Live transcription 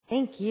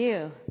Thank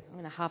you. I'm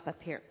going to hop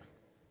up here.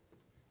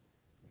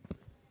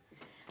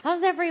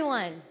 How's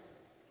everyone?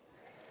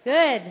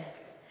 Good.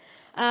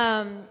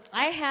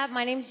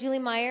 My name's Julie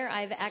Meyer.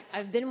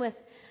 I've been with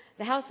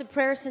the House of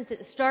Prayer since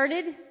it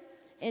started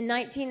in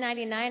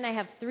 1999. I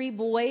have 3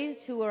 boys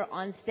who are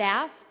on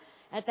staff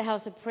at the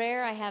House of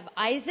Prayer. I have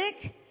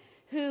Isaac,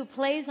 who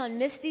plays on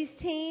Misty's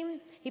team.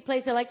 He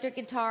plays electric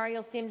guitar.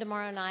 You'll see him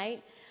tomorrow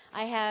night.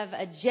 I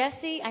have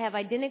Jesse. I have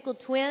identical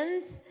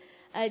twins.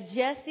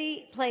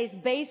 Jesse plays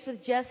bass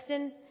with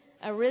Justin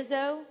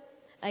Rizzo.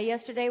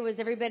 Yesterday was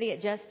everybody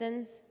at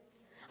Justin's.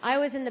 I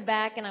was in the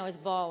back and I was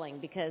bawling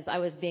because I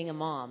was being a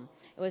mom.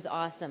 It was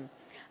awesome.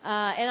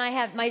 And I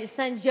have my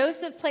son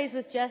Joseph plays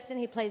with Justin.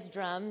 He plays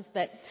drums.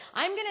 But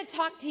I'm going to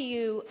talk to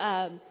you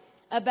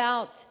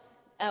about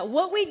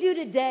what we do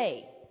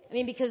today. I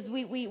mean, because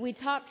we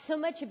talk so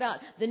much about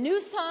the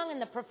new song and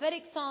the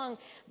prophetic song.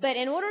 But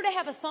in order to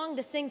have a song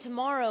to sing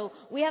tomorrow,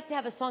 we have to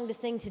have a song to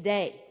sing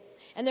today.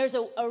 And there's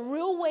a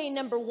real way,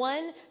 number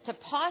one, to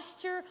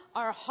posture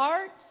our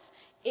hearts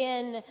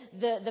in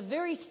the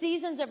very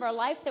seasons of our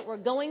life that we're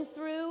going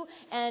through,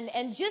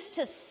 and just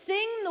to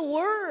sing the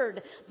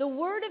Word. The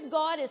Word of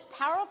God is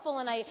powerful,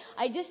 and I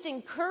just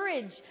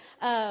encourage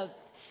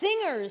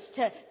singers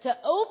to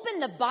open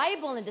the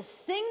Bible and to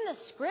sing the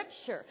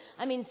Scripture.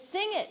 I mean,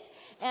 sing it.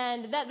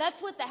 And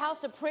that's what the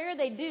House of Prayer,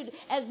 they do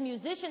as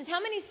musicians.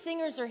 How many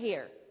singers are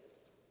here?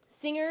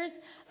 Singers?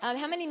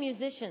 How many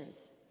musicians?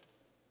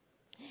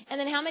 And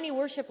then how many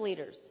worship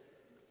leaders?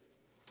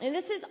 And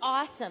this is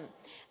awesome.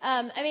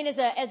 As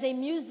a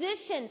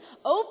musician,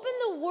 open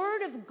the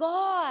Word of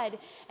God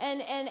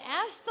and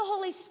ask the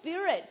Holy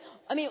Spirit.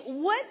 I mean,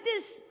 what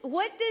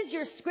does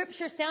your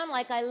Scripture sound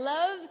like? I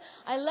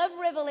love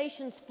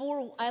Revelations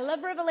 4. I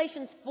love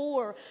Revelations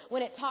 4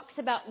 when it talks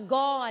about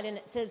God, and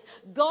it says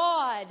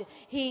God,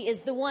 He is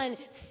the one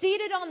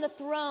seated on the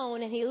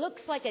throne, and He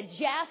looks like a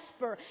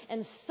jasper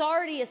and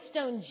sardius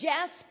stone.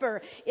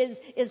 Jasper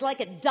is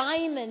like a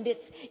diamond.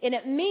 And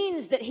it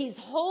means that He's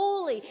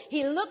holy.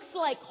 He looks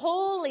like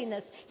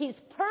holiness. He's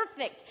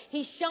perfect.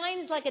 He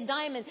shines like a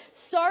diamond.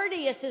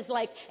 Sardius is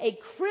like a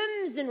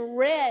crimson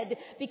red,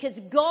 because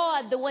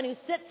God, the one who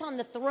sits on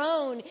the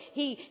throne,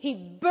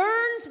 He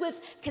burns with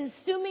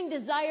consuming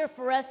desire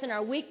for us in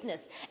our weakness.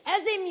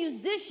 As a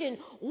musician,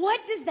 what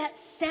does that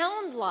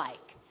sound like?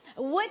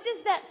 What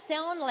does that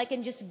sound like?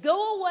 And just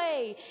go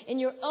away in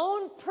your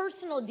own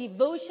personal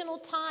devotional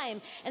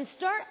time and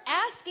start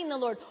asking the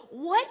Lord,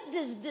 what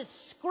does this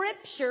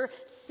Scripture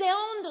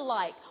sound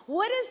like?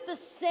 What is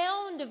the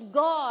sound of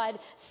God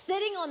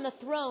sitting on the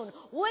throne?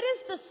 What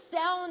is the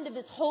sound of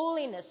His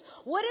holiness?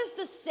 What is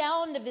the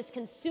sound of His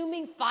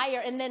consuming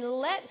fire? And then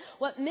let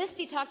what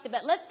Misty talked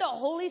about, let the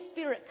Holy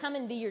Spirit come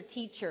and be your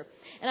teacher.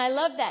 And I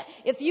love that.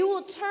 If you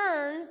will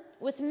turn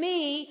with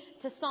me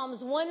to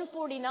Psalms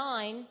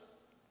 149,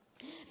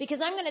 because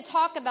I'm going to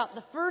talk about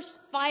the first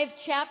 5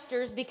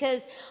 chapters,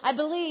 because I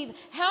believe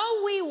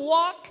how we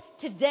walk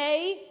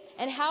today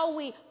and how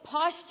we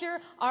posture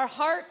our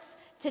hearts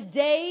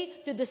today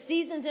through the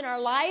seasons in our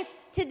life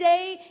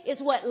today is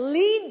what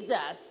leads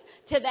us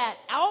to that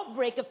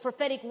outbreak of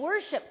prophetic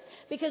worship.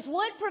 Because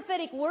what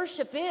prophetic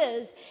worship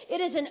is,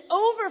 it is an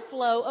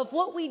overflow of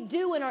what we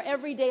do in our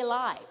everyday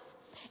lives.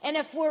 And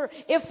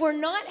if we're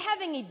not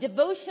having a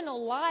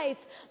devotional life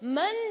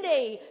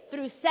Monday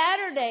through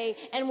Saturday,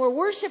 and we're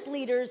worship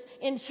leaders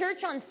in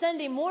church on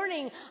Sunday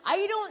morning,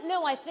 I don't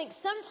know. I think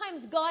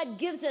sometimes God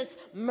gives us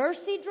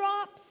mercy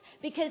drops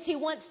because He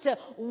wants to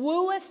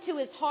woo us to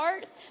His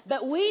heart.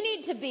 But we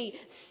need to be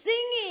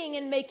singing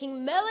and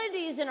making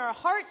melodies in our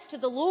hearts to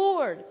the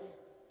Lord.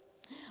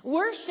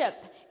 Worship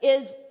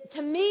is,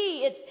 to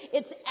me,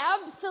 it's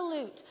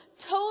absolute,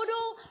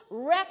 total,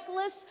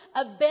 reckless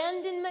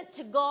abandonment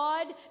to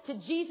God, to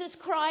Jesus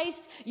Christ.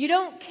 You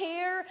don't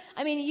care.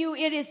 I mean,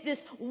 it is this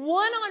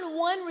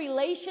one-on-one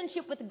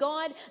relationship with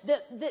God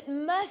that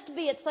must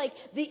be. It's like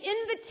the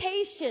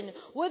invitation,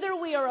 whether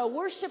we are a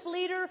worship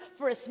leader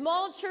for a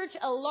small church,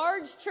 a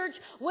large church,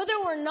 whether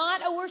we're not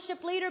a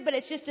worship leader, but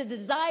it's just a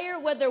desire,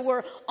 whether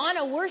we're on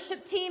a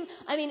worship team.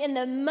 I mean, in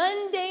the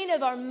mundane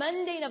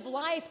of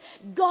life,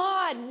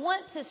 God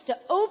wants us to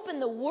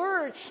open the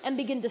Word and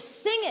begin to sing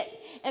it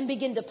and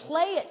begin to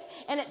play it.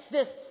 And it's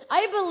this,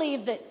 I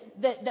believe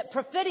that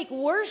prophetic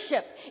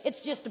worship,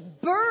 it's just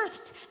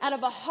birthed out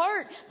of a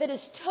heart that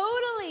is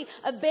totally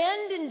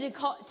abandoned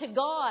to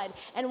God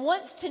and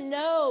wants to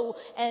know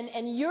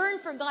and yearn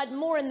for God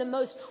more. And the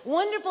most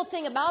wonderful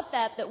thing about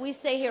that we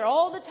say here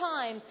all the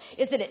time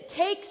is that it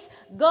takes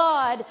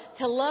God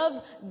to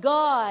love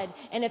God.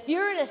 And if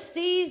you're in a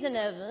season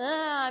of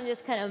I'm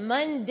just kind of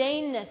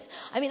mundaneness,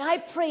 I mean, I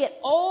pray it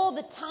all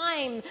the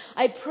time.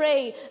 I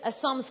pray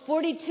Psalms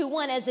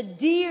 42:1, as a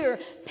deer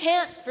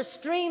pants for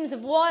streams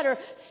of water,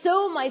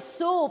 so my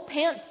soul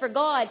pants for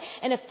God.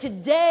 And if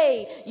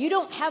today you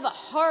don't have a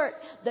heart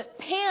that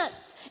pants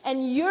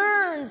and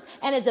yearns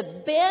and is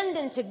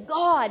abandoned to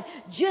God,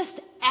 just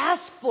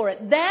ask for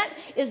it. That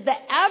is the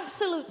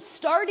absolute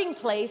starting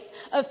place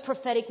of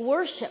prophetic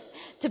worship.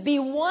 To be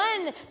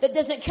one that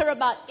doesn't care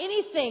about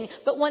anything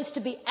but wants to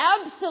be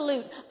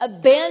absolute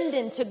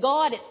abandoned to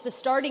God. It's the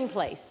starting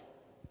place.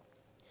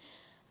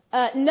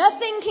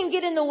 Nothing can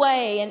get in the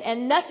way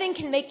and nothing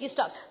can make you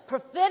stop.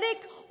 Prophetic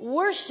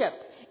worship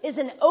is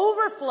an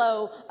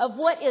overflow of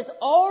what is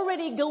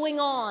already going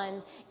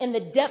on in the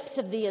depths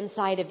of the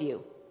inside of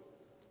you.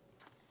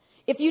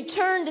 If you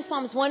turn to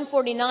Psalms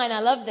 149, I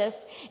love this.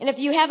 And if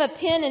you have a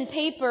pen and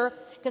paper,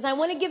 because I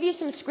want to give you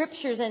some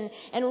scriptures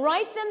and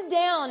write them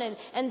down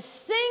and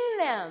sing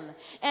them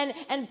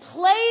and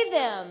play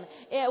them.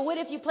 What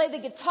if you play the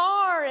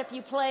guitar, if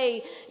you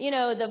play,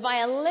 the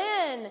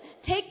violin?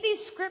 Take these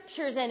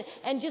scriptures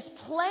and just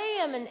play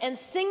them and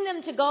sing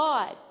them to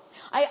God.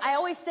 I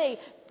always say,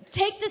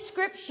 take the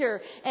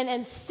scripture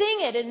and sing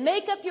it and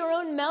make up your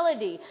own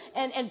melody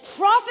and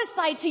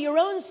prophesy to your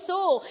own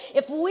soul.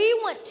 If we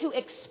want to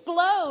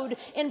explode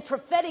in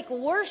prophetic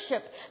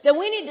worship, then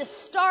we need to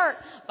start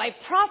by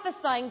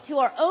prophesying to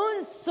our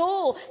own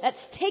soul. That's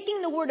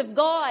taking the word of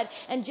God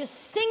and just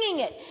singing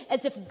it as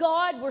if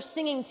God were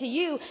singing to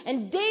you.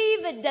 And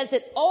David does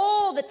it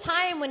all the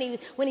time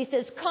when he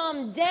says,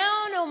 "Calm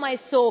down, O my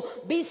soul,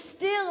 be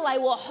still, I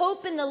will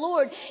hope in the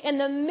Lord." In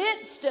the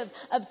midst of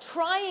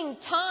trying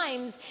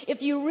times,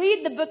 if you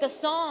read the book of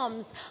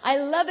Psalms, I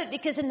love it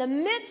because in the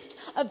midst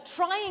of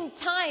trying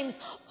times,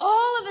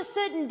 all of a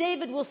sudden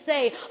David will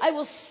say, "I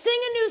will sing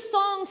a new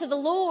song to the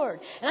Lord."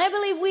 And I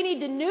believe we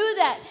need to know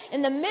that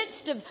in the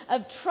midst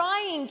of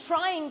trying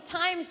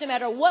times, no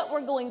matter what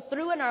we're going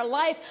through in our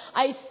life,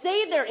 I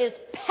say there is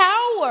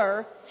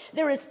power.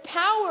 There is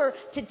power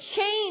to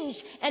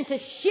change and to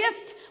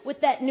shift with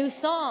that new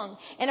song.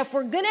 And if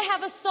we're going to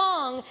have a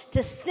song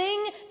to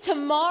sing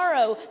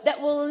tomorrow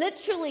that will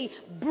literally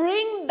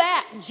bring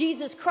back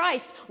Jesus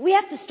Christ, we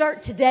have to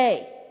start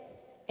today.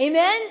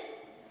 Amen?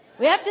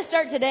 We have to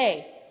start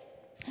today.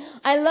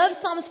 I love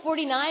Psalms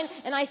 49,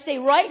 and I say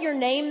write your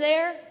name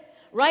there.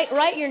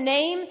 Write your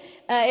name.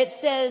 It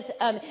says,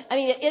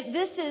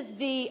 this is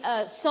the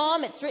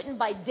psalm. It's written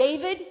by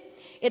David.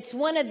 It's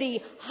one of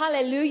the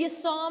Hallelujah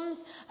Psalms.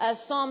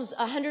 Psalms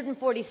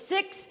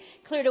 146.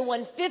 Clear to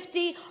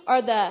 150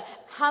 are the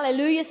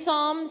Hallelujah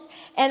Psalms.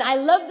 And I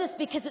love this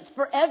because it's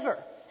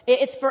forever.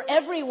 It's for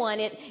everyone.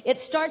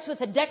 It starts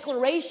with a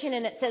declaration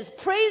and it says,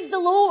 "Praise the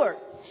Lord."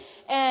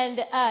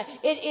 And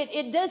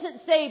it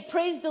doesn't say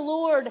praise the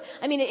Lord.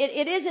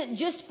 It isn't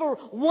just for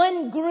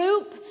one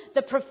group.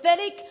 The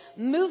prophetic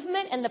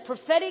movement and the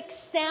prophetic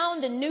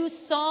sound, a new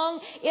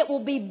song, it will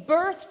be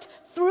birthed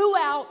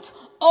throughout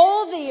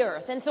all the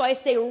earth. And so I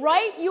say,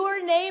 write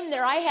your name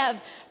there. I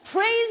have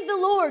 "Praise the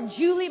Lord,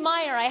 Julie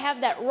Meyer." I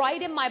have that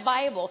right in my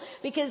Bible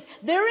because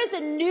there is a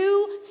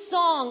new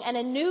song and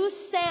a new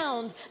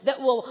sound that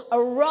will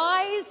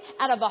arise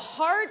out of a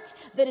heart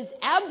that is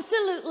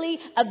absolutely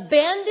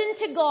abandoned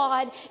to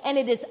God, and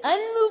it is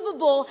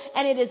unmovable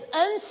and it is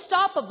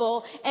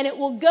unstoppable, and it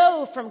will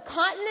go from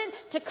continent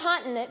to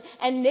continent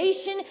and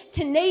nation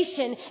to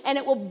nation, and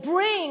it will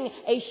bring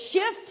a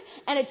shift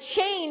and a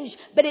change,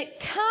 but it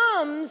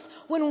comes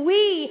when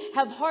we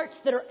have hearts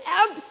that are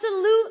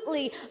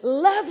absolutely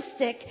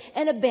lovesick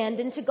and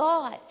abandoned to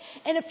God.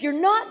 And if you're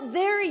not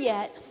there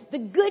yet, the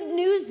good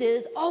news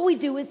is all we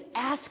do is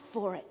ask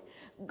for it.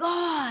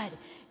 God,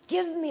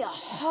 give me a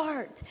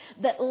heart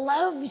that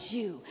loves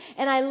you.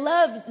 And I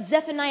love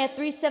Zephaniah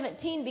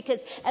 3:17 because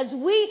as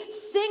we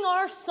sing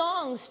our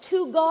songs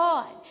to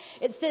God,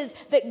 it says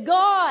that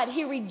God,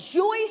 He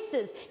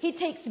rejoices, He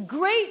takes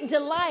great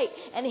delight,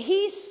 and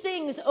He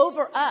sings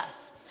over us.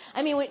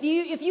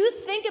 If you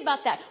think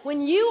about that,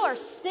 when you are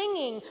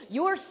singing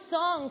your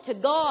song to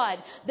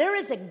God, there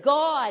is a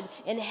God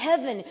in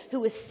heaven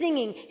who is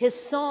singing His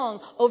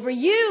song over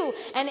you.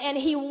 And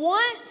He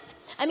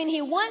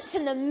wants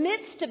in the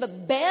midst of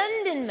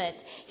abandonment,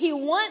 He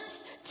wants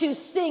to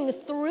sing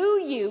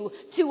through you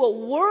to a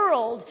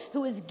world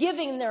who is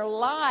giving their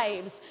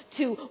lives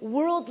to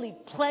worldly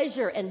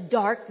pleasure and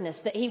darkness,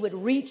 that He would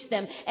reach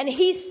them. And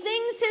He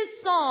sings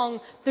His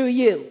song through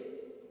you.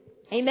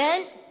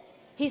 Amen?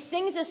 He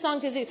sings this song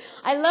through you.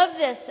 I love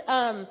this.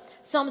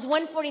 Psalms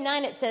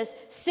 149, it says,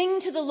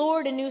 "Sing to the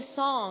Lord a new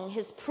song,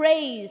 His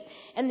praise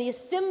and the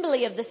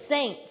assembly of the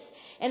saints."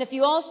 And if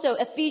you also,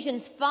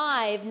 Ephesians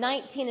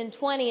 5:19 and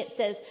 20, it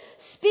says,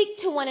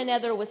 "Speak to one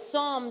another with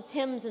psalms,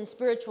 hymns, and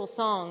spiritual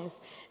songs.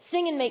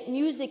 Sing and make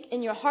music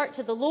in your heart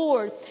to the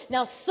Lord."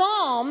 Now,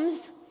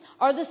 psalms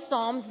are the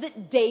psalms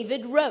that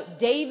David wrote.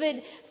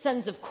 David,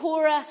 sons of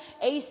Korah,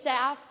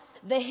 Asaph.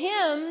 The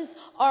hymns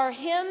are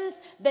hymns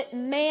that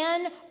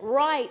man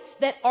writes,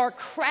 that are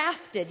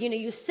crafted.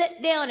 You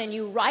sit down and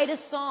you write a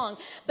song.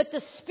 But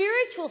the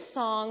spiritual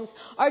songs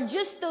are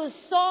just those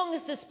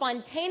songs, the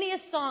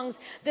spontaneous songs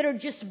that are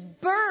just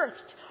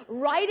birthed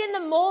right in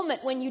the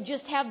moment when you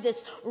just have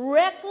this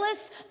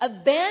reckless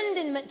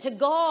abandonment to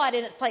God.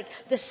 And it's like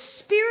the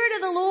Spirit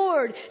of the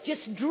Lord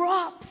just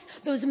drops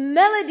those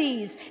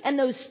melodies and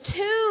those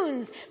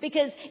tunes,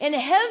 because in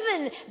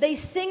heaven they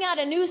sing out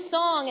a new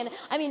song.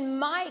 And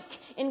Mike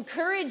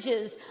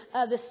encourages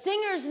the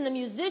singers and the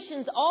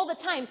musicians all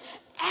the time.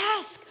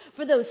 Ask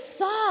for those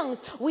songs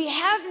we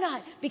have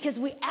not because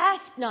we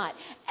ask not.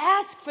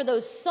 Ask for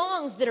those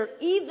songs that are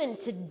even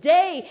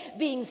today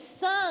being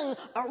sung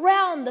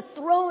around the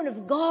throne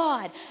of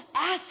God.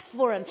 Ask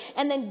for them.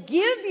 And then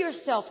give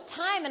yourself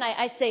time. And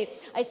I say,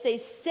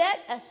 set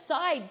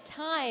aside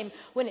time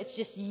when it's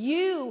just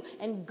you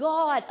and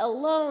God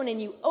alone.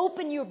 And you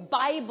open your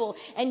Bible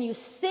and you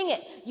sing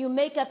it. You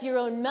make up your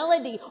own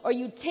melody, or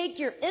you take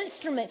your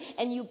instrument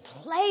and you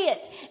play it.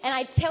 And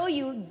I tell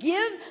you,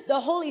 give the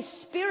Holy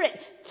Spirit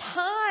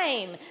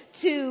time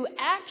to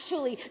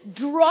actually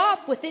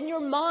drop within your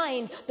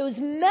mind those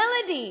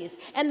melodies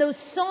and those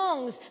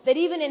songs that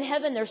even in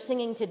heaven they're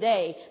singing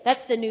today.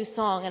 That's the new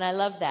song, and I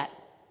love that.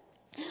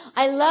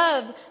 I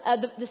love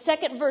the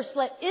second verse.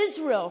 Let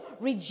Israel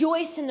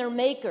rejoice in their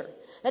Maker.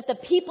 Let the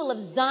people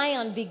of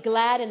Zion be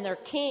glad in their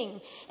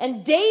King.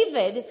 And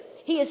David,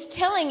 he is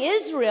telling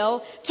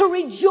Israel to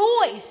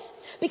rejoice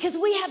because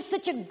we have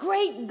such a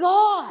great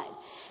God.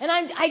 And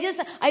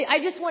I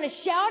just want to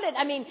shout it.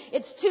 I mean,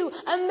 it's to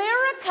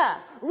America.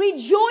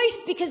 Rejoice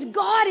because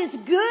God is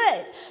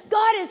good.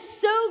 God is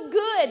so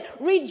good.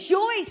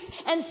 Rejoice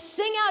and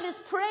sing out His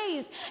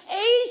praise.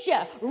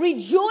 Asia,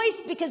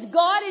 rejoice because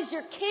God is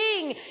your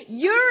King.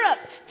 Europe,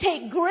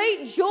 take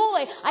great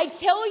joy. I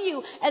tell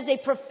you, as a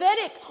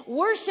prophetic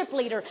worship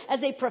leader,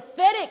 as a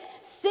prophetic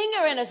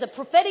singer and as a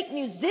prophetic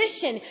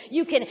musician,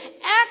 you can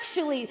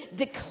actually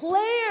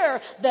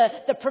declare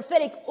the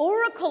prophetic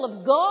oracle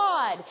of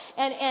God.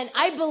 And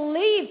I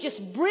believe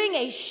just bring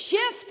a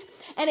shift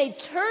and a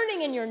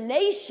turning in your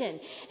nation.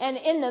 And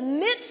in the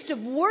midst of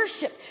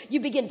worship, you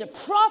begin to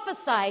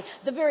prophesy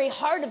the very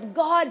heart of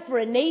God for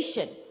a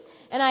nation.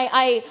 And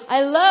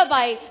I love,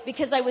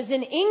 because I was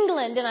in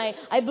England, and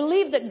I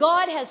believe that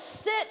God has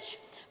such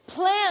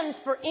plans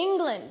for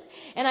England.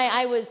 And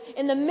I was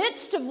in the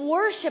midst of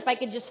worship. I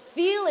could just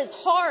feel His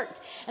heart.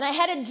 And I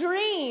had a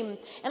dream,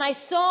 and I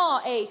saw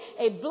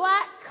a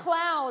black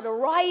cloud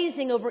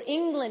arising over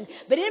England.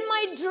 But in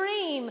my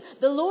dream,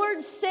 the Lord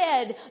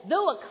said,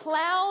 though a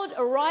cloud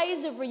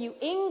arise over you,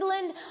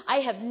 England, I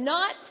have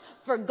not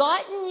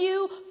forgotten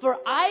you, for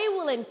I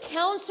will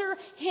encounter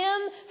him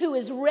who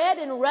is red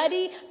and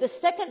ruddy, the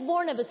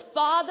second-born of his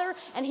father,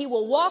 and he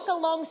will walk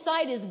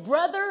alongside his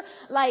brother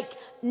like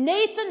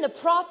Nathan the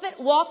prophet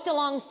walked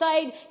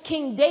alongside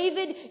King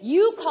David.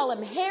 You call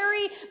him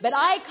Harry, but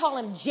I call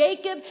him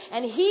Jacob,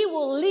 and he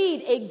will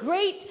lead a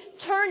great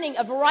turning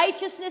of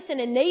righteousness in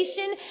a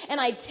nation. And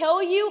I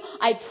tell you,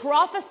 I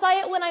prophesy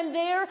it when I'm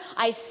there.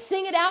 I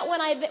sing it out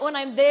when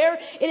I'm there.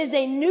 It is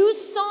a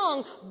new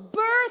song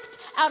birthed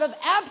out of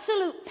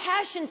absolute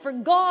passion for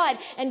God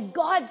and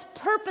God's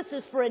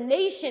purposes for a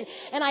nation.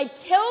 And I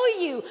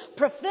tell you,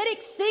 prophetic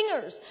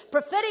singers,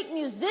 prophetic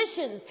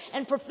musicians,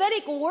 and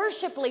prophetic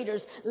worship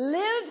leaders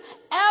live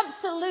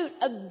absolute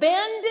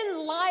abandoned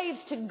lives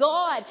to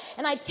God.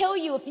 And I tell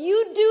you, if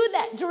you do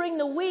that during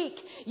the week,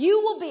 you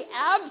will be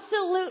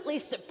absolutely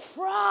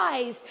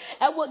surprised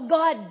at what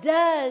God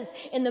does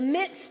in the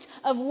midst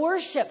of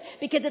worship,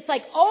 because it's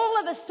like all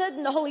of a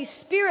sudden the Holy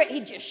Spirit,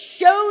 He just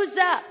shows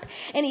up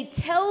and He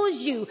tells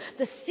you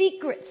the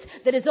secrets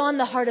that is on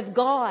the heart of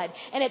God.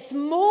 And it's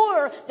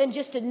more than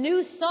just a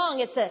new song.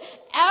 It's an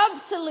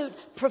absolute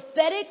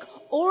prophetic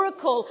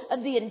oracle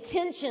of the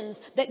intentions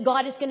that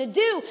God is going to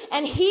do.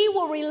 And He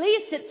will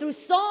release it through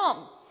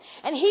song.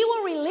 And He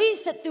will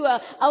release it through an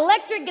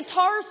electric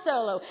guitar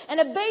solo and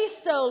a bass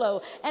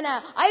solo. And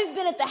I've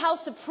been at the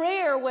house of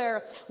prayer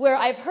where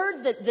I've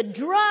heard the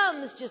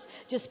drums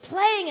just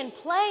playing and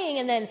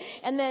playing,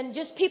 and then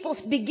just people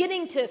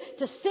beginning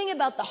to sing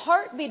about the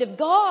heartbeat of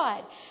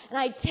God. And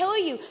I tell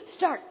you,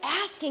 start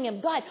asking Him,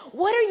 God,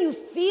 what are you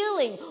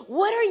feeling?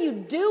 What are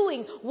you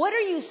doing? What are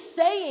you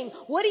saying?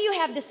 What do you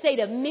have to say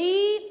to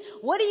me?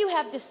 What do you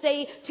have to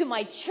say to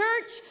my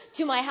church,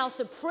 to my house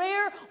of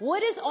prayer?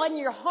 What is on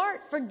your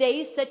heart for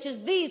days such as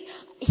these?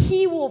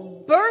 He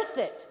will birth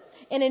it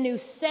in a new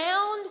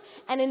sound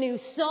and a new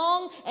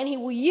song, and He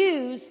will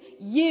use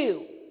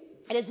you.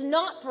 It is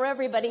not for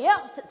everybody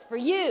else, it's for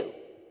you.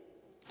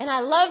 And I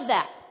love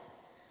that.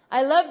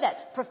 I love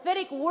that.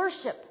 Prophetic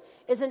worship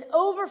is an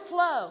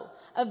overflow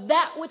of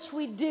that which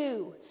we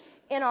do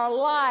in our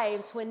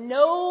lives when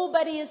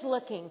nobody is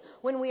looking,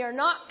 when we are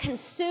not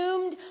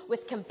consumed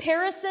with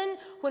comparison,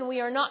 when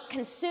we are not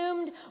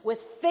consumed with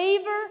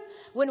favor,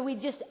 when we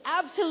just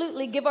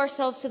absolutely give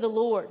ourselves to the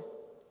Lord.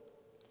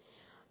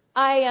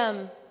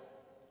 I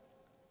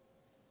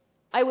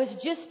was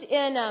just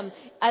in,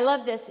 I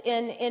love this,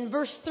 in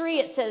verse 3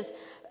 it says,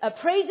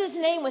 praise His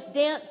name with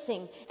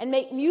dancing and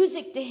make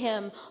music to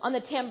Him on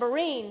the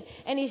tambourine.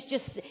 And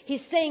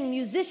he's saying,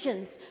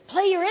 musicians,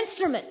 play your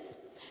instruments.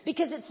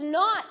 Because it's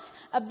not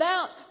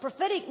about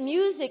prophetic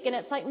music, and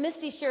it's like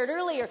Misty shared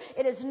earlier,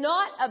 it is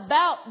not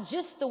about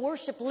just the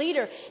worship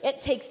leader.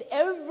 It takes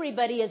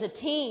everybody as a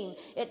team.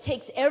 It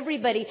takes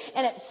everybody,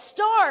 and it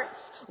starts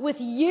with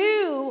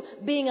you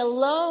being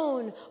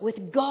alone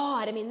with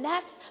God. I mean,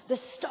 that's the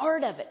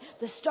start of it.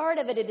 The start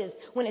of it is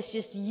when it's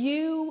just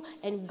you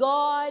and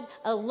God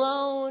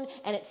alone,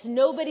 and it's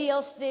nobody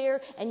else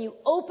there, and you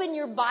open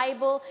your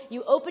Bible,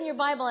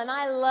 and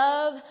I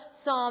love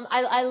Psalm.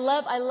 I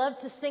love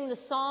to sing the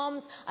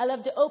Psalms. I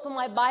love to open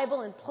my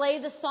Bible and play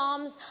the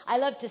Psalms. I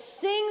love to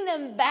sing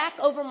them back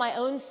over my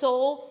own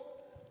soul,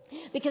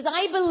 because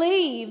I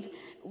believe,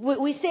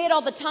 we say it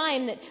all the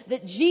time,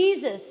 that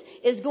Jesus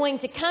is going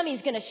to come.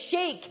 He's going to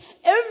shake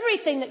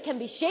everything that can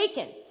be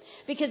shaken.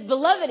 Because,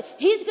 beloved,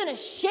 He's going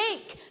to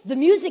shake the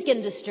music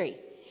industry.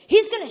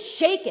 He's going to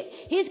shake it.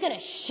 He's going to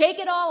shake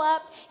it all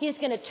up. He's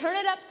going to turn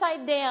it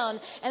upside down.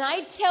 And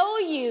I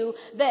tell you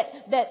that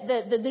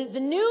the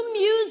new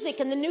music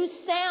and the new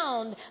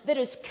sound that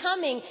is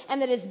coming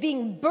and that is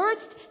being birthed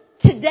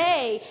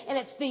today, and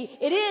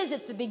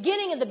it's the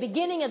beginning of the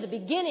beginning of the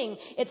beginning.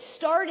 It's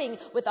starting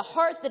with a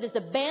heart that is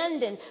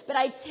abandoned. But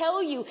I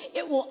tell you,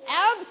 it will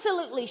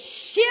absolutely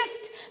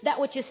shift that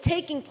which is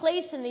taking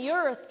place in the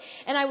earth.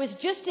 And I was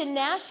just in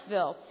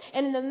Nashville,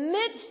 and in the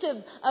midst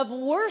of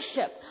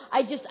worship,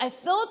 I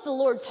felt the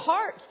Lord's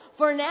heart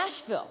for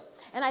Nashville.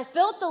 And I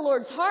felt the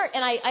Lord's heart,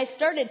 and I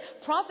started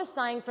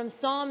prophesying from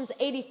Psalms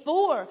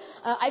 84.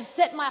 I've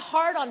set my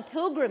heart on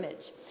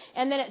pilgrimage.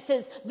 And then it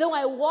says, though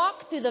I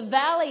walk through the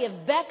valley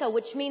of Becca,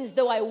 which means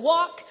though I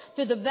walk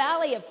through the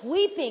valley of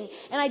weeping.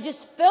 And I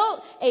just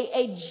felt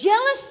a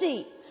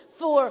jealousy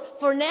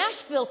for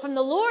Nashville from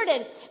the Lord,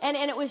 and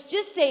it was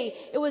just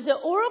it was an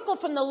oracle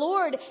from the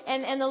Lord,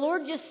 and the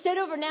Lord just said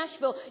over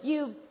Nashville,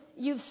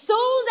 you've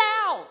sold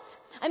out.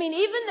 I mean,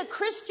 even the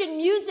Christian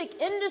music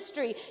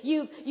industry,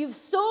 you've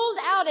sold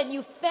out, and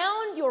you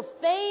found your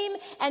fame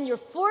and your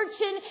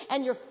fortune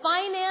and your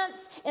finance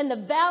in the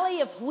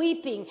valley of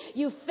weeping.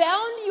 You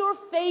found your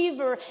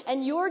favor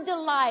and your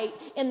delight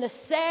in the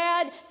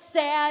sad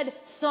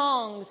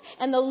songs.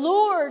 And the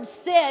Lord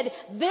said,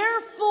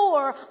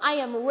 therefore, I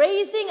am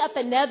raising up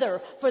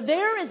another, for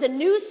there is a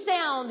new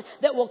sound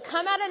that will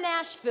come out of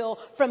Nashville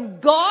from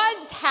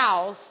God's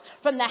house,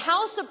 from the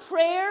house of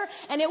prayer,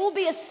 and it will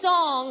be a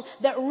song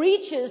that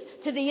reaches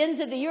to the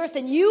ends of the earth.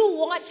 And you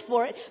watch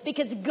for it,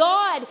 because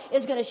God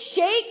is going to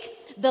shake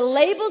the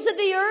labels of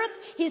the earth.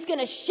 He's going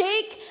to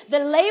shake the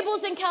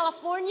labels in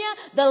California,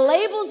 the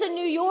labels in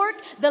New York,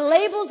 the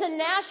labels in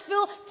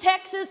Nashville,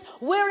 Texas,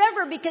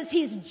 wherever, because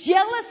He's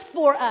jealous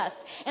for us.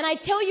 And I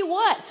tell you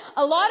what,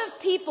 a lot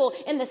of people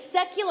in the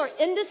secular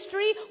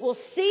industry will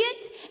see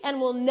it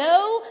and will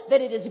know that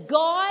it is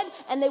God,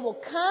 and they will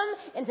come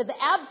into the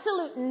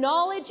absolute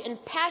knowledge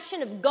and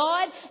passion of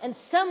God, and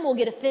some will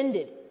get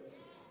offended.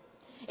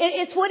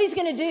 It's what He's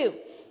going to do.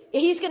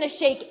 He's going to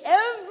shake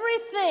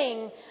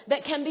everything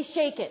that can be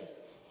shaken.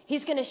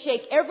 He's going to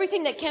shake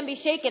everything that can be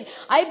shaken.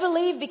 I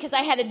believe, because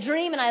I had a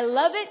dream, and I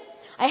love it.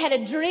 I had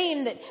a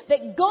dream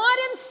that God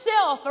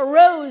Himself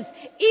arose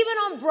even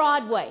on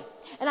Broadway.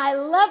 And I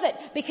love it,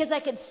 because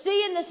I could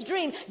see in this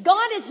dream,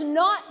 God is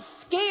not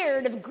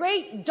scared of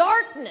great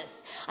darkness.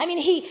 I mean,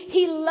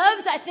 He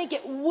loves, I think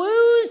it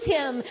woos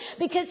Him,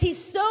 because He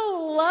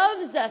so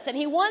loves us, and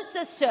He wants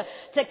us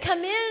to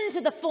come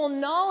into the full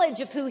knowledge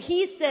of who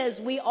He says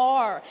we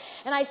are.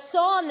 And I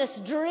saw in this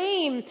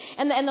dream,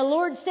 and the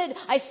Lord said,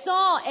 I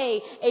saw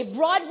a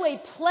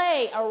Broadway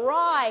play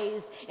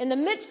arise in the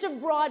midst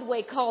of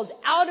Broadway called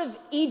Out of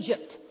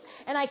Egypt.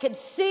 And I could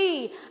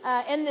see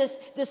in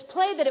this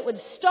play that it would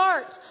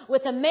start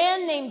with a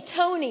man named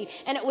Tony,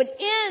 and it would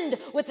end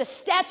with a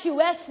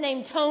statuette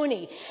named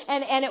Tony.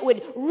 And it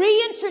would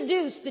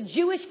reintroduce the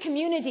Jewish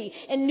community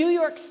in New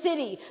York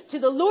City to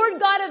the Lord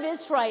God of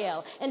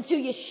Israel and to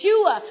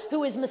Yeshua,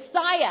 who is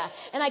Messiah.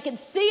 And I could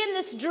see in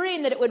this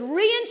dream that it would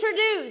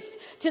reintroduce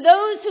to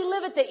those who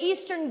live at the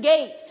eastern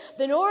gate,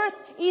 the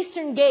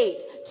northeastern gate,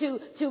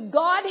 to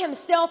God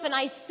Himself. And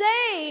I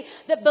say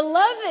that,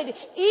 beloved,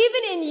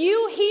 even in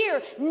you here,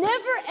 never,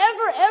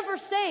 ever, ever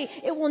say,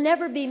 it will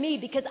never be me,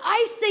 because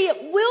I say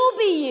it will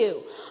be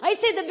you. I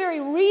say the very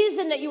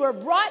reason that you are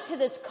brought to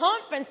this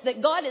conference,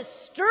 that God is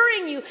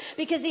stirring you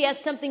because He has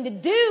something to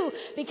do,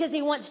 because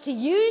He wants to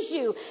use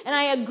you. And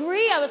I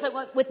agree. I was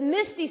like what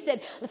Misty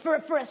said, for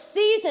a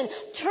season,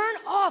 turn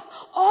off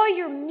all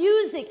your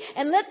music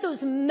and let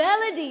those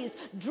melodies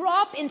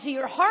drop into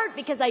your heart,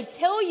 because I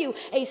tell you,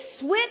 a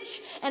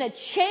switch and a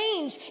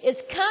change is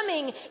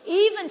coming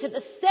even to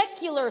the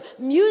secular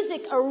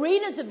music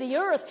arenas of the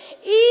earth,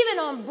 even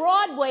on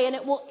Broadway, and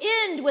it will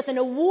end with an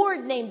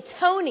award named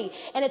Tony,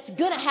 and it's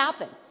going to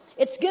happen.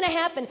 It's going to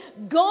happen.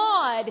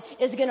 God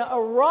is going to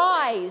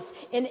arise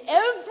in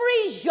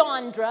every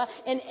genre,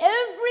 in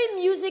every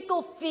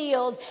musical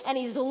field, and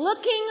He's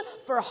looking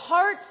for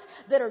hearts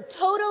that are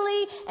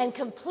totally and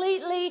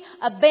completely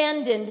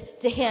abandoned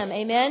to Him.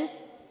 Amen?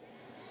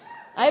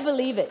 I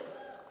believe it.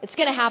 It's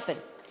going to happen.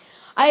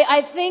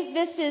 I think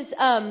this is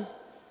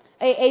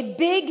a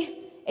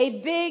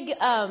big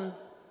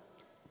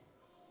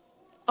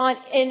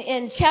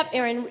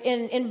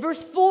in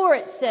verse 4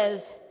 it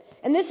says,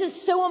 and this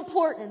is so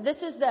important.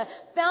 This is the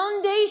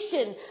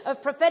foundation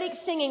of prophetic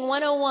singing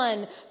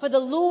 101. For the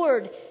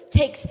Lord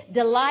takes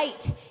delight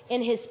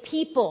in his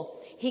people.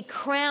 He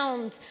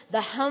crowns the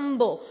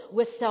humble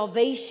with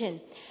salvation.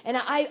 And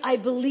I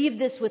believe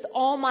this with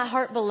all my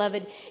heart,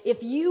 beloved.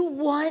 If you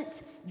want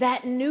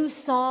that new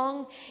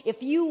song,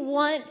 if you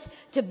want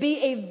to be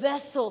a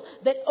vessel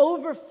that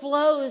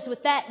overflows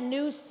with that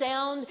new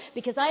sound,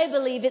 because I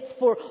believe it's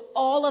for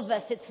all of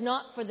us, it's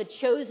not for the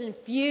chosen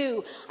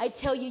few. I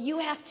tell you, you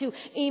have to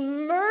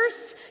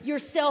immerse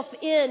yourself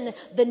in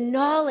the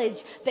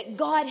knowledge that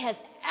God has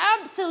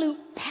absolute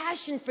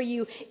passion for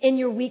you in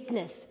your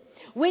weakness.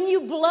 When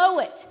you blow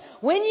it,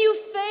 when you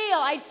fail,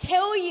 I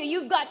tell you,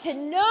 you've got to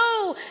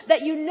know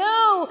that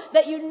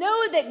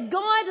that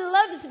God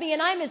loves me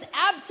and I'm his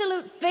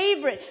absolute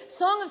favorite.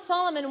 Song of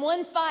Solomon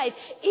 1:5.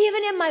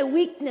 Even in my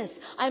weakness,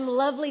 I'm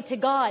lovely to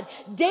God.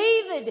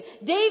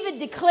 David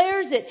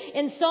declares it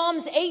in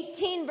Psalms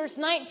 18 verse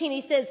 19.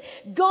 He says,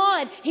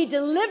 God, he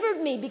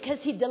delivered me because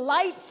he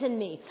delights in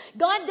me.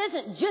 God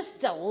doesn't just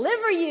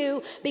deliver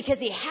you because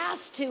he has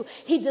to.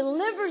 He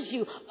delivers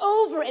you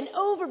over and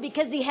over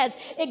because he has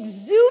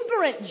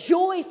exuberant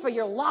joy for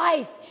your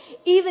life,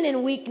 even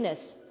in weakness.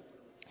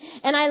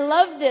 And I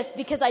love this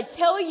because I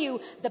tell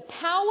you the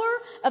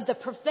power of the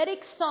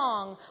prophetic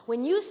song.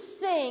 When you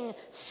sing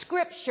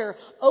scripture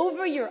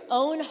over your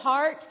own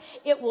heart,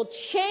 it will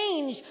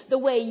change the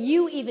way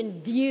you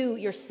even view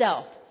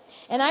yourself.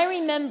 And I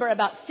remember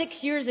about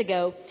 6 years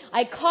ago,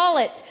 I call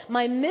it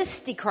my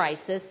Misty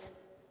crisis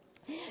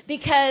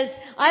because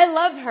I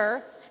love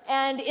her.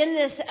 And in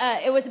this,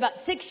 it was about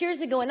 6 years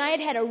ago, and I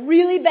had a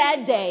really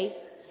bad day.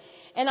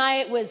 And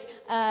I was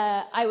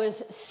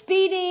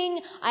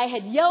speeding. I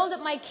had yelled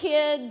at my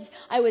kids.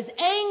 I was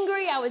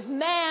angry. I was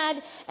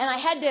mad. And I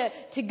had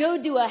to go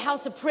do a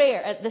house of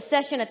prayer, at the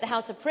session at the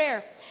house of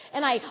prayer.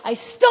 And I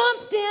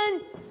stomped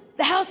in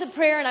the house of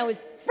prayer, and I was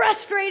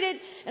frustrated.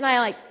 And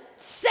I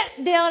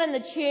sat down in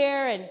the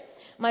chair, and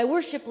my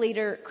worship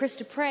leader, Chris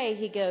to pray,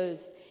 he goes,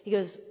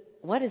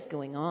 what is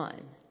going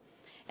on?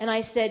 And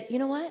I said, you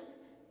know what?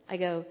 I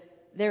go,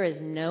 there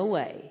is no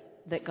way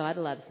that God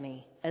loves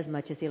me as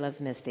much as he loves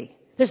Misty.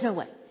 There's no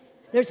way.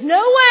 There's no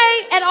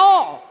way at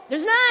all.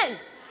 There's none.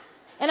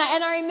 And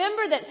I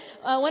remember that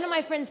one of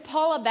my friends,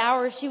 Paula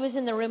Bowers, she was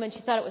in the room and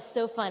she thought it was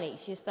so funny.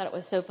 She just thought it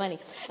was so funny.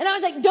 And I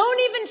was like, don't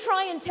even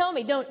try and tell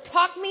me. Don't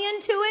talk me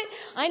into it.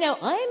 I know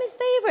I am his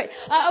favorite.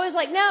 I was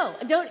like, no,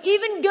 don't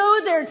even go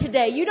there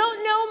today. You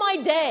don't know my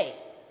day.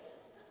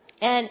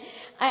 And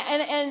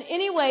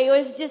anyway,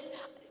 it was just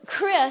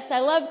Chris. I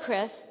love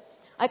Chris.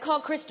 I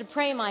call Chris to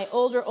pray, my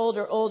older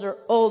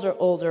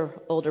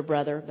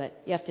brother,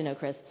 but you have to know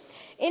Chris.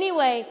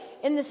 Anyway,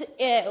 in this,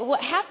 what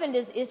happened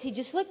is he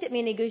just looked at me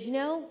and he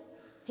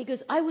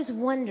goes, I was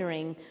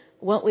wondering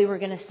what we were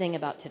going to sing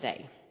about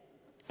today.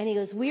 And he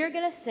goes, we were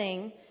going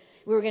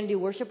to do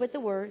worship with the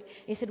word.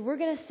 He said, we're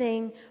going to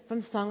sing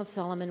from Song of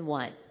Solomon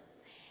 1.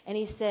 And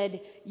he said,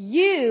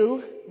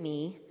 you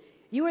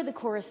are the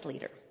chorus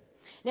leader.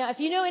 Now, if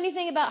you know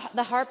anything about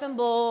the harp and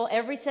bowl,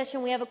 every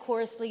session we have a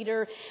chorus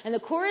leader, and the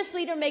chorus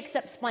leader makes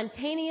up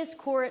spontaneous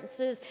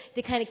choruses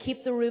to kind of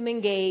keep the room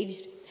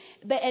engaged.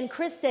 And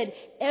Chris said,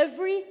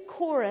 every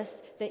chorus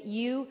that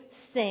you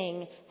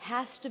sing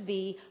has to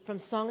be from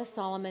Song of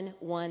Solomon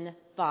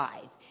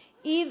 1:5.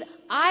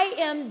 I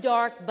am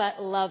dark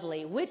but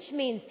lovely, which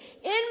means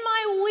in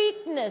my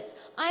weakness,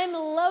 I am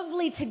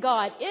lovely to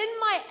God. In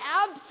my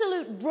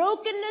absolute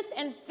brokenness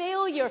and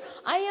failure,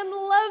 I am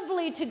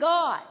lovely to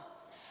God.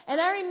 And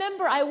I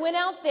remember I went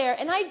out there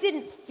and I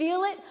didn't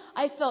feel it.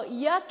 I felt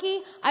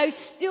yucky. I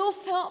still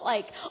felt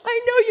like, I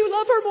know you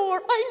love her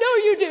more. I know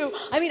you do.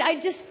 I mean, I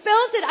just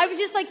felt it. I was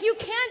just like, you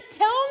can't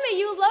tell me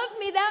you love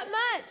me that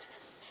much.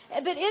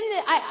 But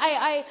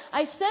I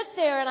sat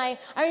there and I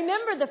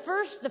remember the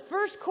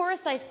first chorus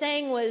I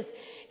sang was,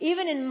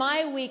 even in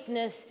my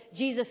weakness,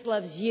 Jesus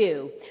loves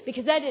you.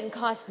 Because that didn't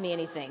cost me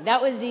anything.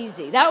 That was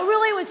easy. That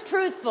really was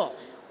truthful.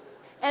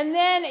 And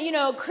then,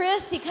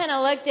 Chris, he kind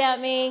of looked at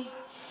me.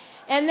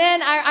 And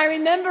then I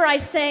remember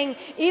I sang,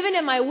 even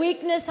in my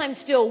weakness, I'm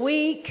still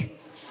weak.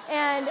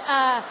 And,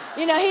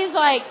 he's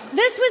like,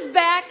 this was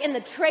back in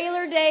the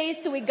trailer days.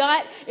 So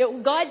God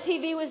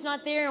TV was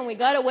not there and we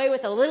got away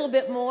with a little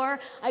bit more.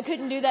 I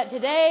couldn't do that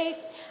today.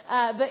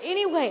 But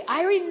anyway,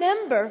 I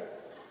remember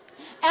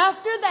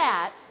after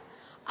that,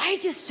 I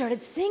just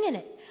started singing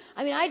it.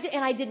 I mean,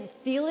 I didn't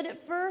feel it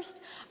at first.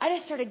 I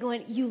just started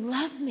going, you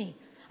love me.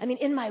 I mean,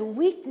 in my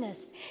weakness,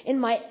 in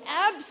my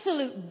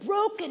absolute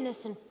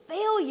brokenness and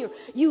failure,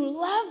 you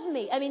love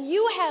me. I mean,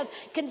 you have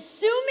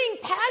consuming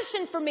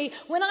passion for me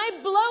when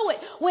I blow it.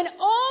 When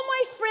all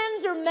my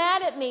friends are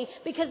mad at me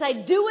because I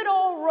do it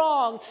all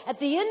wrong, at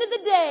the end of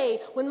the day,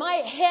 when my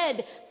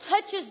head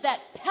touches that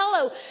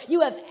pillow, you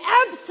have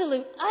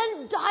absolute,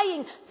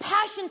 undying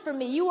passion for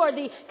me. You are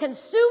the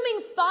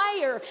consuming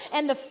fire,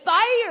 and the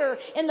fire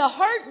in the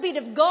heartbeat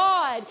of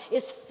God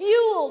is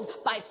fueled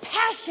by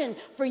passion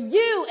for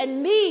you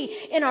and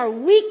me in our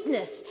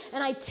weakness.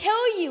 And I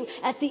tell you,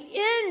 at the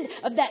end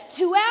of that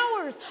 2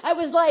 hours, I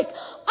was like,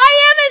 I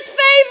am His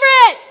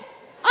favorite.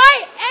 I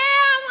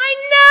am. I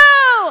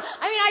know.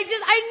 I mean,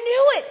 I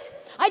knew it.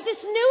 I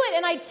just knew it.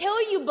 And I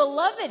tell you,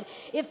 beloved,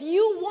 if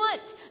you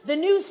want the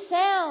new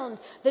sound,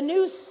 the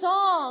new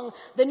song,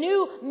 the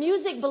new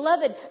music,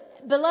 beloved,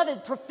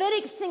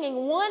 prophetic singing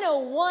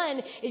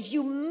 101 is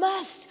you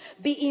must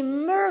be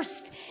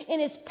immersed in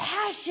His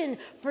passion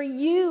for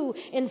you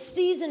in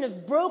season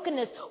of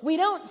brokenness. We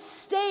don't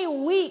stay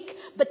weak,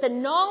 but the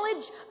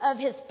knowledge of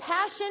His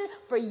passion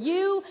for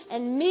you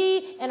and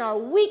me and our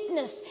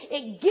weakness,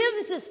 it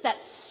gives us that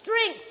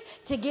strength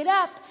to get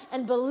up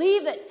and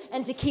believe it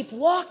and to keep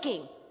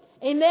walking.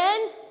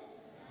 Amen?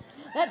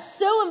 That's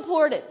so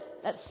important.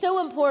 That's so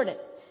important.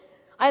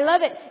 I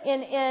love it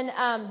in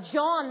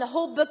John, the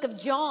whole book of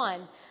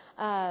John,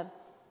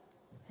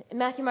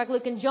 Matthew, Mark,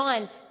 Luke, and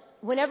John.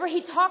 Whenever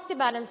he talked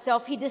about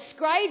himself, he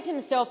described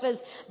himself as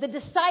the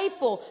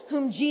disciple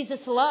whom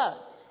Jesus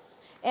loved.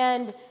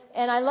 And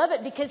I love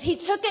it because he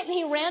took it and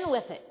he ran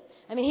with it.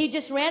 I mean, he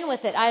just ran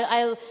with it.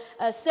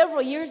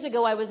 Several years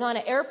ago, I was on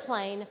an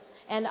airplane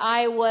and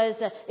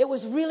it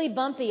was really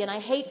bumpy, and I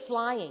hate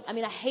flying. I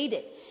mean, I hate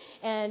it.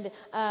 And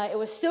it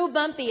was so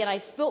bumpy, and I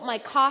spilt my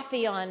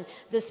coffee on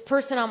this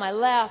person on my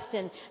left,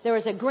 and there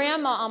was a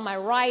grandma on my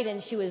right,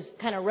 and she was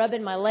kind of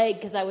rubbing my leg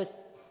because I was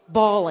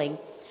bawling.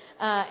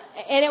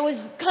 And it was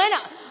kind of,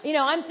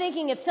 I'm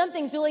thinking if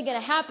something's really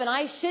going to happen,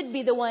 I should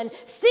be the one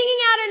singing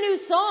out a new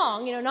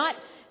song, not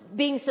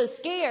being so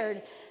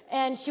scared.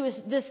 And she was,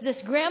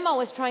 this grandma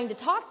was trying to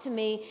talk to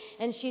me,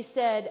 and she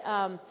said,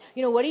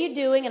 what are you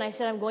doing? And I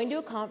said, I'm going to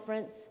a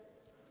conference,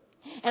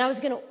 and I was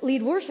going to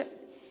lead worship.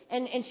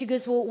 And she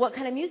goes, well, what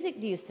kind of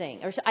music do you sing?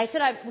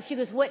 She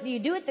goes, what do you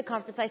do at the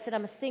conference? I said,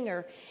 I'm a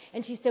singer.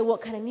 And she said,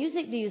 what kind of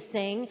music do you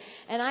sing?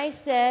 And I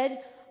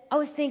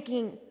was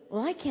thinking,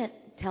 well, I can't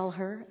tell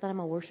her that I'm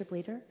a worship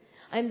leader.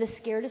 I'm the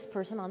scaredest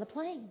person on the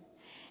plane.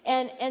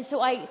 And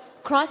so I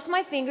crossed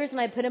my fingers and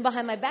I put them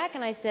behind my back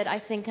and I said, I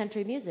sing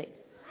country music.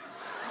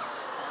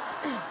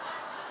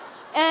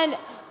 and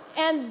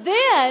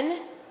then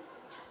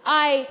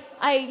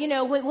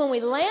when we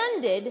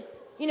landed,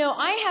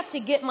 I have to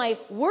get my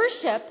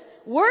worship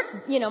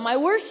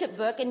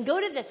book and go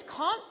to this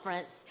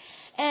conference.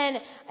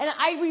 And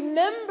I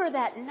remember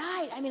that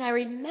night.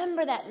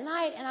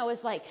 And I was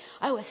like,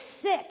 I was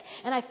sick.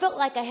 And I felt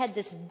like I had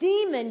this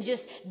demon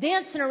just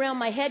dancing around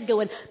my head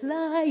going,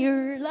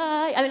 liar,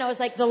 lie. I mean, I was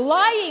like the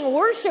lying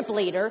worship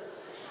leader.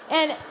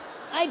 And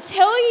I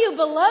tell you,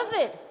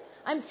 beloved,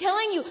 I'm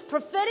telling you,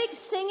 prophetic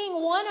singing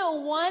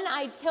 101,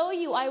 I tell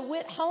you, I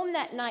went home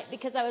that night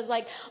because I was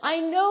like, I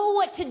know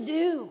what to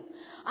do.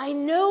 I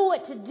know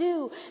what to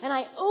do. And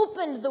I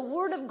opened the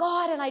Word of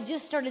God and I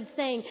just started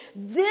saying,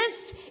 this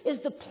is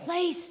the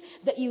place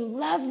that you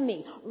love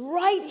me.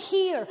 Right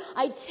here.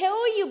 I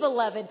tell you,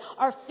 beloved,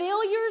 our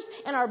failures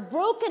and our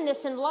brokenness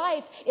in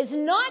life is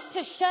not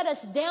to shut us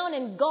down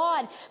in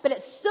God, but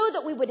it's so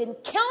that we would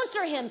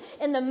encounter Him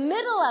in the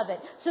middle of it,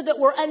 so that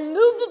we're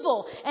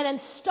unmovable and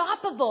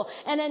unstoppable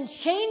and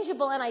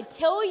unchangeable. And I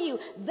tell you,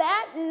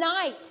 that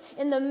night,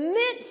 in the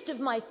midst of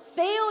my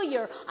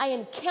failure, I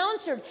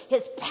encountered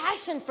His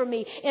passion for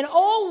me in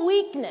all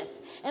weakness.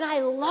 And I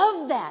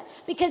love that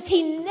because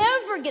He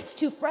never gets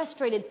too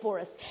frustrated for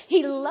us.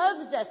 He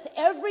loves us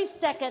every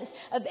second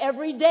of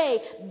every day.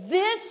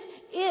 This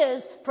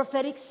is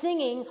prophetic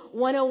singing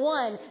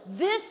 101.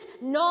 This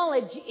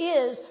knowledge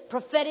is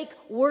prophetic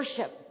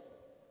worship.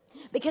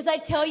 Because I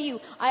tell you,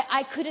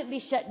 I couldn't be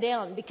shut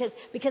down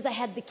because I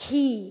had the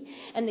key.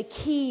 And the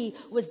key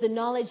was the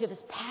knowledge of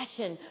His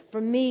passion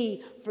for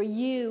me, for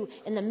you,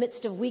 in the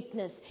midst of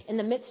weakness, in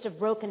the midst of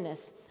brokenness.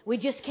 We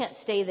just can't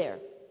stay there.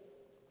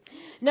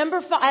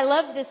 Number 5, I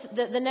love this,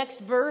 the next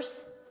verse.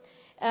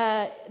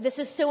 This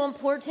is so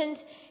important.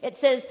 It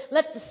says,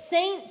 let the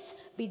saints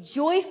be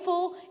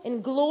joyful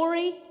in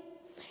glory.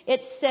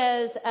 It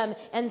says,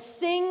 and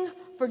sing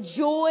for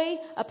joy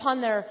upon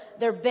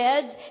their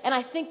beds. And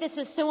I think this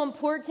is so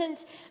important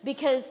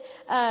because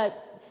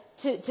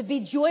to be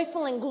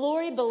joyful in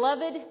glory,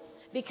 beloved,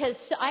 because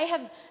I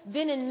have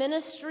been in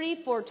ministry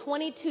for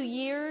 22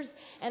 years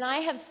and I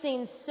have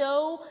seen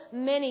so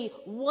many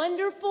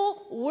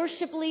wonderful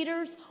worship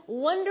leaders,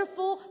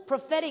 wonderful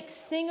prophetic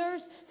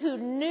singers who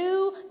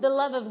knew the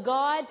love of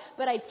God.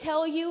 But I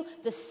tell you,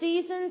 the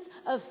seasons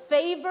of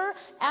favor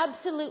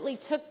absolutely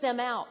took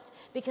them out.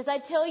 Because I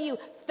tell you,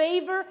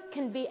 favor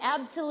can be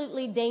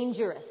absolutely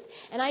dangerous.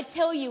 And I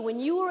tell you, when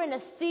you are in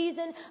a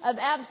season of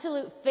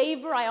absolute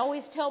favor, I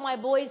always tell my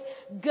boys,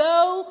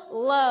 go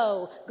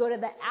low. Go to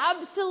the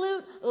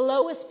absolute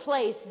lowest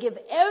place. Give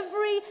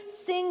every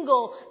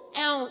single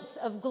ounce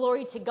of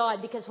glory to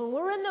God. Because when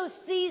we're in those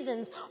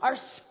seasons, our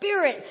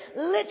spirit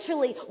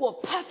literally will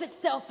puff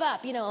itself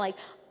up. You know, like,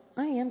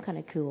 I am kind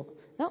of cool.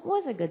 That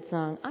was a good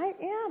song. I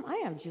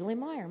am Julie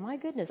Meyer. My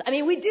goodness. I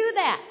mean, we do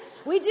that.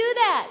 We do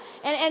that.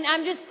 And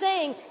I'm just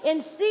saying,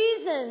 in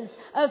seasons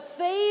of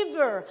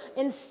favor,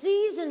 in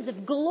seasons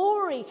of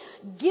glory,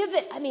 give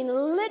it,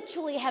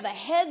 literally have a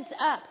heads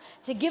up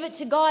to give it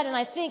to God. And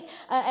I think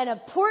an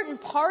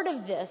important part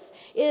of this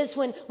is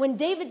when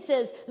David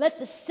says, let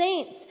the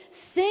saints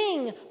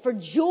sing for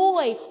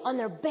joy on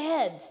their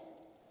beds.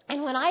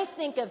 And when I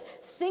think of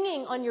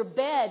singing on your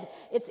bed,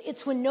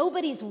 it's when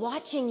nobody's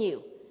watching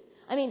you.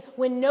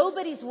 When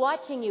nobody's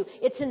watching you,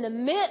 it's in the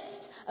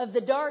midst of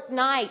the dark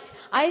night.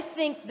 I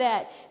think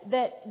that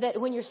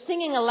when you're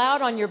singing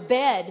aloud on your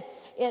bed,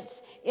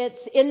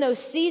 it's in those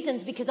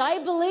seasons, because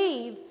I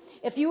believe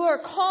if you are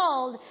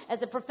called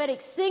as a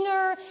prophetic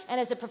singer and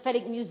as a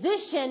prophetic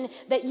musician,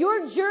 that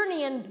your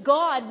journey in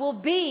God will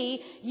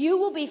be, you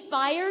will be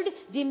fired,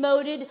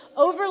 demoted,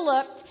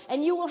 overlooked,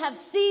 and you will have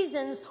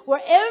seasons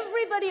where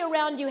everybody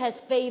around you has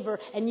favor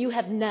and you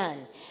have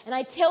none. And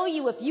I tell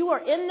you, if you are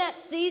in that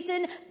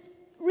season,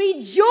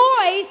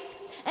 rejoice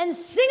and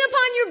sing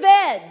upon your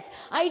beds.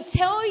 I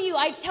tell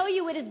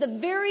you, it is the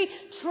very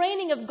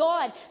training of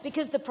God,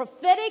 because the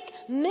prophetic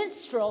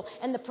minstrel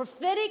and the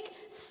prophetic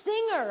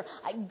singer,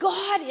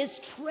 God is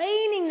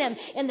training them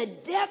in the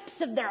depths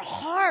of their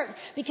heart,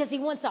 because He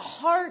wants a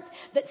heart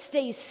that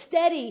stays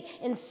steady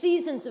in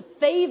seasons of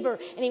favor,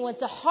 and He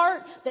wants a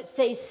heart that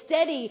stays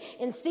steady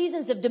in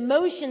seasons of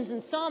demotions.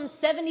 And Psalm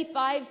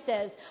 75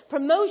 says,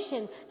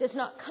 promotion does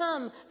not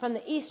come from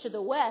the east or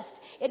the west.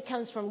 It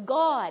comes from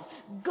God.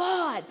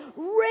 God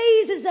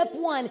raises up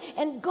one,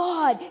 and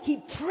God,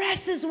 He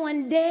presses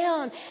one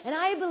down. And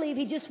I believe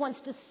He just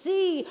wants to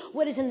see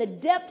what is in the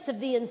depths of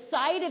the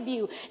inside of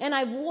you. And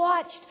I've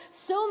watched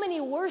so many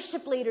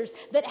worship leaders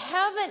that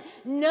haven't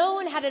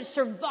known how to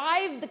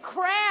survive the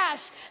crash,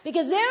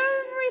 because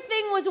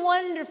everything was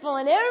wonderful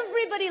and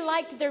everybody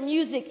liked their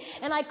music.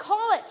 And I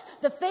call it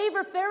the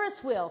favor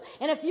Ferris wheel.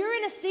 And if you're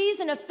in a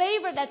season of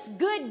favor, that's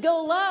good,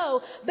 go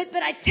low. But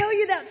I tell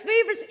you,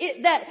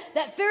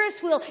 that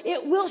Ferris wheel,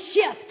 it will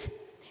shift.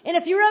 And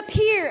if you're up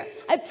here,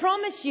 I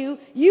promise you,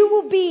 you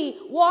will be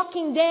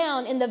walking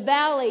down in the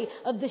valley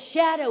of the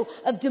shadow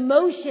of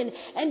demotion,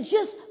 and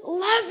just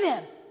love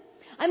Him.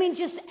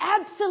 Just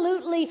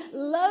absolutely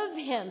love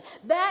Him.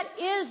 That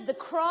is the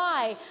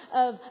cry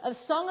of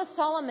Song of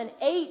Solomon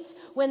 8,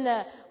 when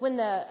the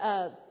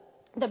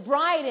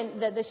bride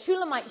and the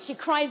Shulamite, she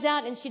cries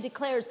out and she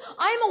declares,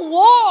 I'm a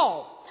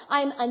wall.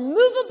 I'm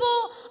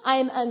unmovable.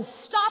 I'm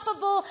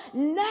unstoppable.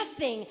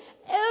 Nothing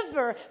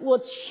ever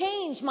will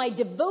change my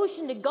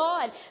devotion to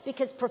God,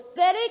 because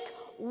prophetic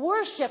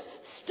worship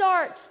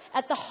starts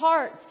at the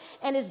heart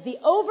and is the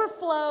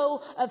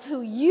overflow of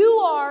who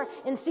you are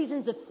in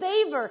seasons of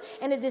favor.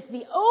 And it is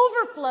the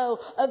overflow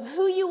of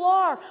who you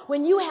are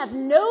when you have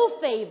no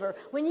favor,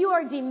 when you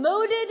are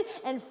demoted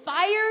and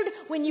fired,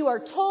 when you are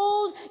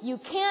told you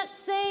can't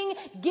sing,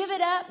 give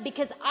it up.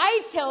 Because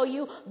I tell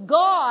you,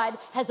 God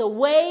has a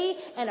way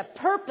and a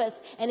purpose,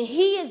 and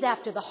He is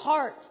after the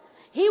heart.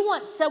 He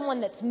wants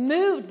someone that's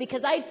moved,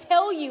 because I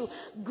tell you,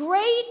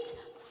 great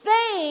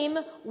fame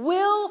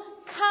will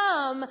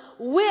come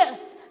with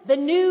the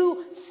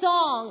new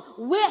song,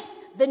 with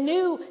the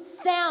new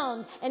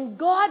sound. And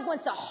God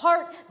wants a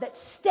heart that's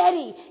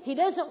steady. He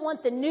doesn't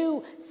want the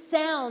new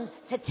sound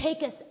to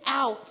take us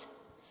out.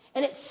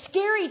 And it's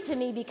scary to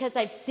me, because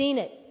I've seen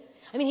it.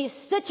 He's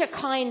such a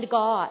kind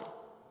God.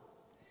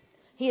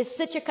 He is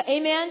such a...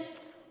 Amen?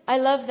 I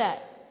love that.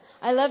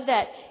 I love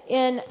that.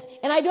 And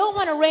I don't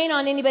want to rain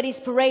on anybody's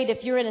parade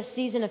if you're in a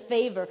season of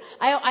favor.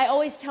 I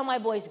always tell my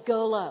boys,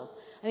 go low.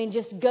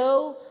 Just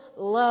go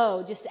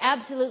low. Just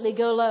absolutely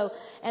go low.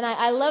 And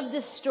I love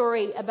this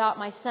story about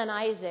my son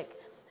Isaac.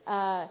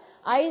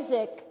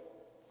 Isaac,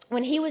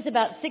 when he was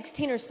about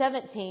 16 or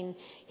 17,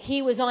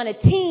 he was on a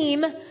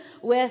team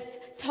with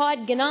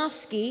Todd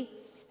Ganofsky,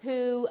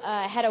 who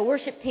had a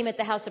worship team at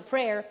the House of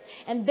Prayer.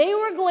 And they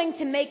were going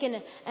to make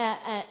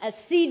a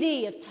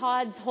CD of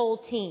Todd's whole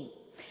team.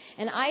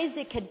 And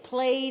Isaac had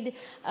played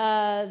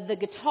the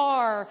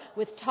guitar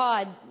with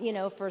Todd,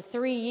 for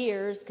 3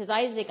 years, because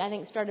Isaac, I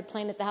think, started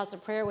playing at the House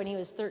of Prayer when he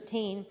was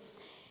 13.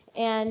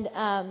 And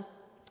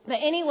but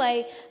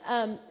anyway,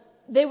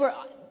 they were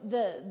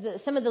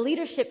some of the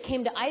leadership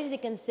came to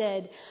Isaac and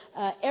said,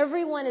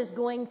 everyone is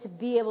going to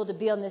be able to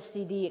be on this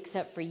CD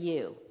except for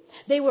you.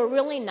 They were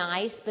really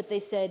nice, but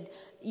they said,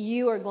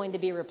 you are going to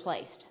be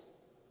replaced.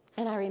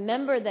 And I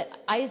remember that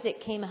Isaac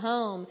came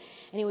home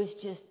and he was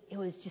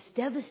just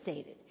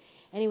devastated.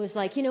 And he was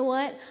like, you know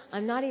what?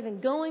 I'm not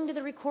even going to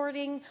the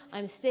recording.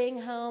 I'm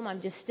staying home.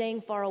 I'm just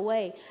staying far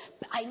away.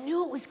 But I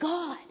knew it was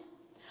God.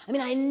 I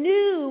mean, I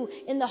knew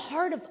in the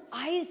heart of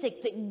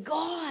Isaac that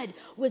God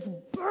was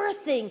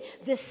birthing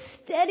this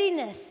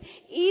steadiness,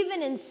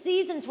 even in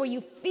seasons where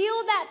you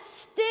feel that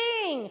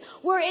sting,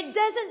 where it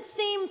doesn't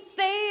seem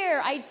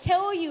fair. I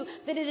tell you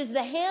that it is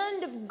the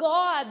hand of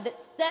God that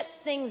sets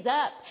things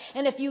up.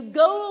 And if you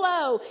go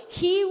low,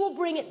 He will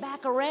bring it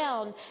back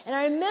around. And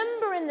I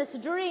remember in this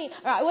dream,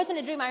 or it wasn't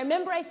a dream, I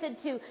remember I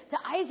said to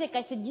Isaac,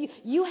 I said,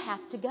 you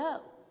have to go.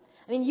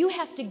 I mean, you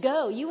have to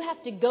go. You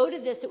have to go to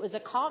this. It was a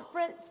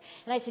conference.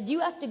 And I said, you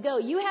have to go.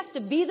 You have to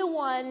be the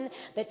one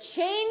that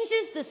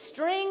changes the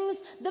strings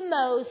the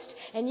most.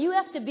 And you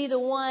have to be the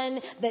one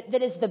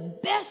that is the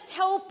best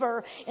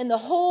helper in the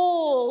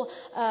whole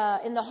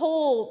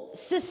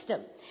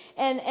system.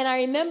 And I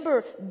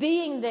remember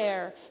being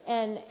there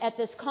and at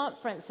this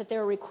conference that they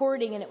were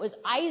recording, and it was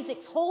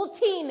Isaac's whole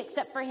team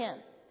except for him.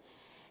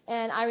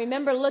 And I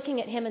remember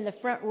looking at him in the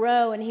front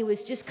row, and he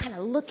was just kind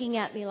of looking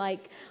at me like,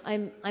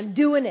 I'm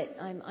doing it.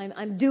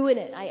 I'm doing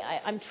it.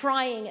 I'm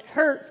trying. It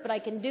hurts, but I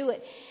can do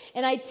it.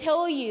 And I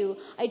tell you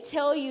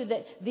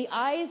that the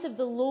eyes of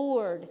the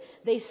Lord,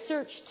 they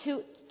search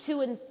to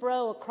and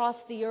fro across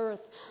the earth,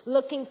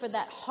 looking for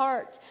that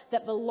heart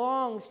that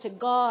belongs to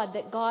God,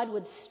 that God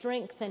would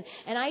strengthen.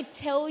 And I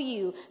tell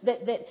you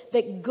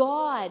that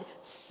God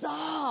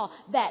saw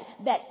that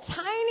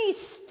tiny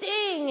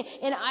sting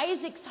in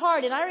Isaac's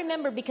heart. And I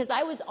remember, because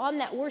I was on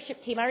that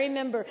worship team, I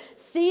remember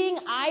seeing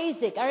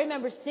Isaac. I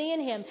remember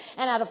seeing him.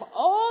 And out of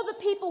all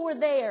the people were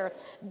there,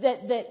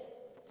 that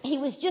he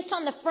was just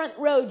on the front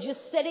row,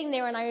 just sitting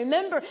there. And I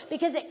remember,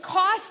 because it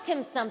cost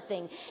him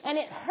something and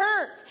it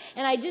hurt.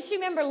 And I just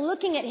remember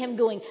looking at him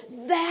going,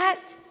 that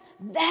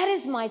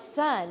is my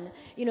son.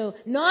 You know,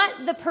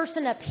 not the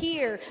person up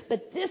here,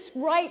 but this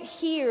right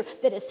here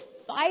that is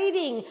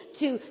fighting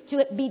to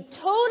be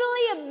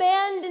totally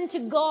abandoned to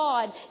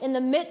God in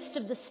the midst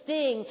of the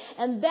sting.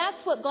 And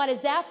that's what God is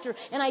after.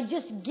 And I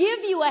just give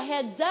you a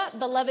heads up,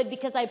 beloved,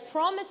 because I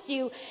promise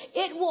you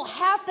it will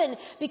happen.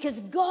 Because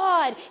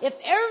God, if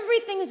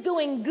everything's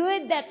going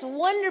good, that's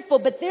wonderful.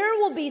 But there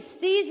will be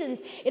seasons.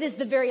 It is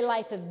the very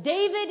life of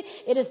David.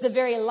 It is the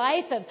very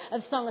life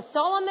of Song of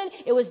Solomon.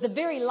 It was the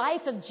very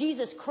life of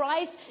Jesus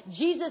Christ.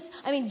 Jesus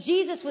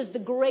was the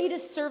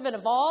greatest servant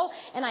of all.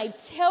 And I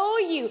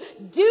tell you,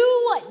 do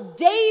what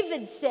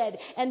David said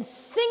and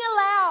sing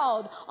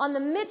aloud on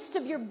the midst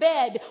of your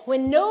bed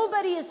when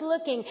nobody is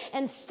looking,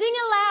 and sing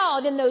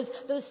aloud in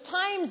those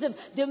times of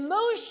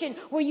demotion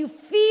where you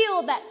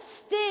feel that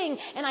sting.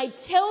 And I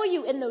tell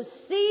you, in those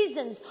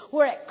seasons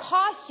where it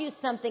costs you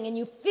something and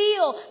you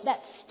feel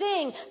that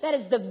sting, that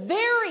is the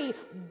very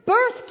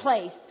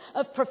birthplace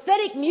of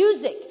prophetic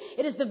music.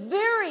 It is the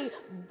very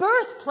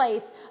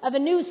birthplace of a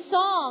new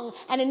song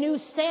and a new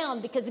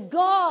sound, because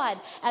God,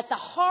 at the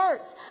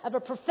heart of a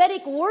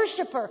prophetic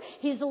worshiper,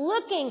 He's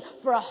looking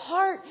for a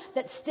heart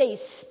that stays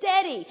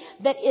steady,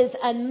 that is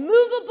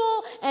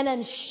unmovable and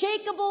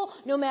unshakable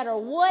no matter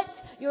what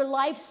your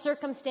life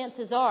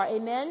circumstances are.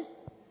 Amen?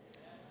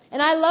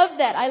 And I love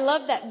that. I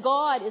love that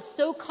God is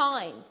so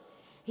kind.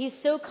 He's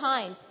so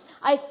kind.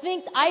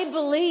 I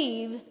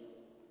believe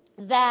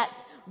that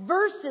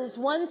verses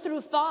 1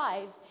 through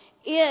 5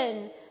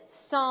 in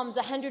Psalms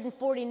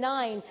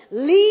 149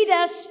 lead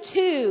us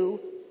to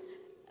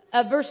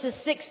verses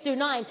 6 through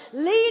 9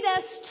 lead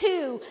us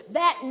to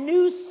that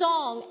new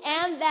song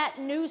and that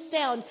new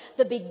sound.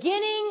 The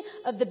beginning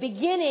of the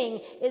beginning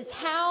is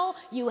how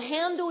you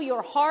handle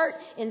your heart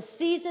in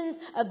seasons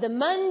of the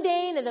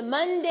mundane,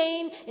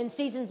 in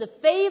seasons of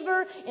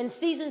favor, in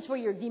seasons where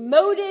you're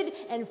demoted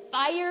and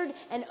fired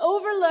and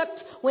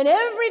overlooked, when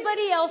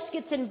everybody else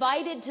gets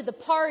invited to the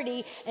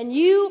party and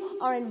you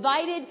are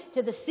invited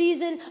to the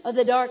season of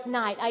the dark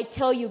night. I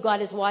tell you, God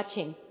is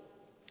watching.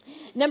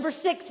 Number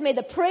 6, may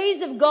the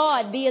praise of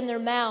God be in their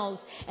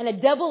mouths and a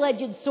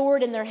double-edged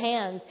sword in their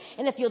hands.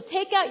 And if you'll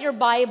take out your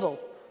Bible,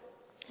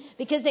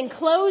 because in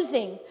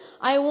closing,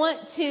 I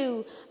want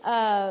to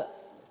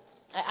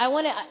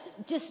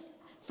just,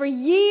 for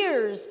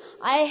years,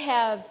 I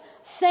have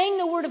sang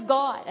the Word of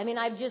God. I mean,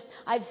 I've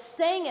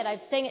sang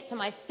it to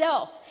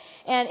myself.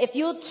 And if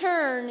you'll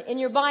turn in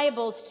your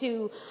Bibles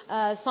to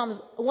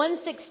Psalms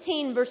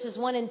 116, verses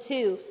 1 and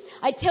 2,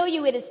 I tell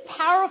you, it is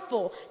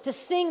powerful to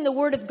sing the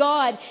Word of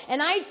God.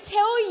 And I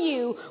tell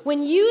you,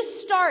 when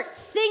you start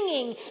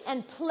singing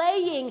and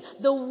playing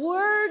the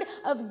Word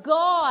of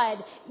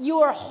God,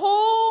 your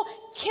whole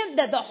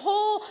the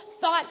whole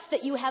thoughts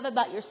that you have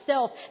about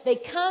yourself, they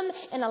come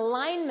in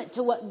alignment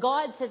to what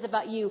God says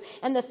about you.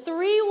 And the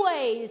 3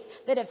 ways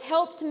that have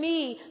helped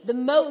me the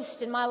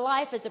most in my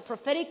life as a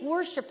prophetic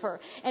worshiper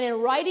and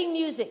in writing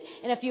music,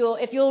 and if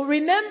you'll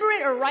remember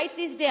it or write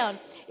these down,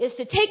 is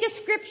to take a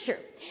scripture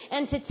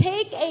and to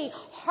take a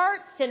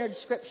heart-centered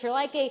scripture,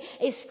 like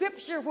a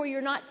scripture where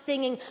you're not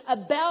singing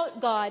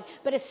about God,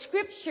 but a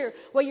scripture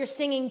where you're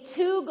singing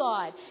to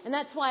God. And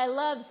that's why I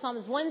love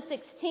Psalms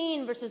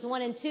 116, verses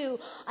 1 and 2.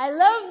 I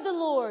love the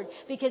Lord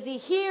because He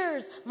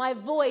hears my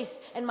voice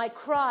and my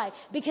cry.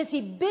 Because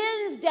He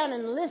bends down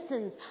and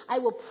listens, I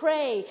will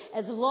pray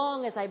as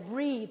long as I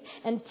breathe.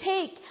 And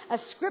take a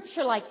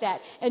scripture like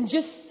that and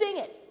just sing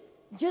it.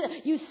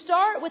 You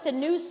start with a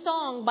new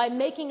song by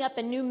making up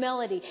a new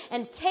melody,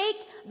 and take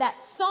that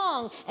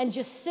song and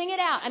just sing it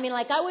out. I mean,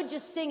 like I would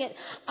just sing it.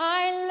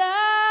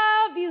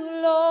 I love you,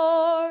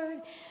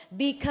 Lord,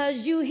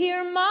 because you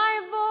hear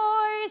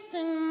my voice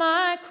and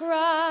my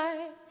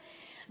cry.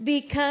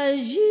 Because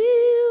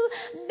you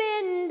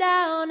bend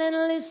down and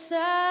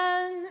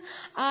listen,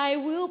 I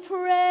will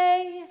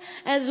pray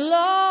as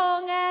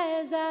long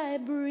as I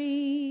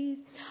breathe.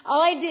 All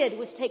I did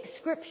was take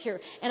scripture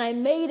and I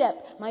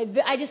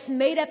just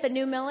made up a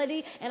new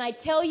melody. And I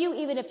tell you,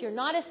 even if you're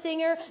not a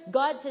singer,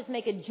 God says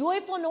make a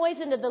joyful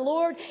noise unto the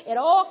Lord. It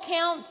all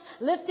counts.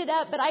 Lift it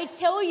up. But I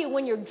tell you,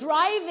 when you're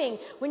driving,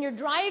 when you're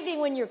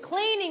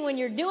cleaning, when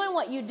you're doing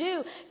what you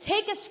do,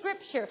 take a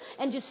scripture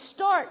and just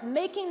start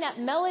making that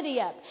melody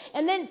up.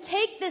 And then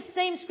take this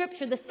same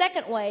scripture. The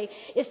second way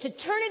is to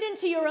turn it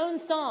into your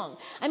own song.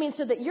 I mean,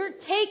 so that you're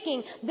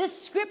taking this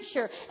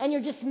scripture and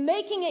you're just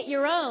making it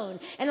your own.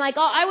 And like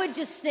I would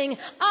just sing,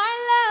 I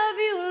love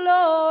you,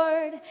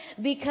 Lord,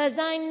 because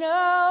I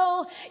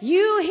know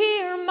you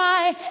hear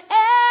my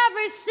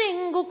every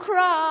single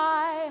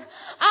cry.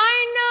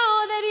 I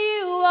know that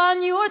you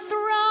on your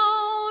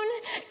throne,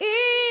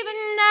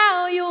 even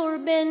now you're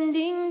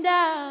bending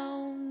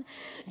down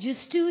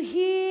just to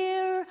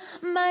hear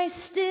my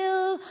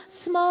still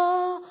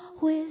small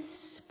whisper.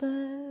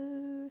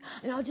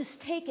 And I'll just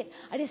take it.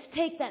 I just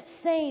take that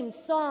same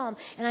psalm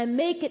and I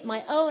make it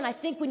my own. I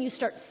think when you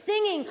start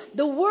singing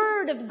the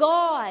word of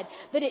God,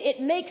 that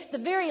it makes the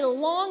very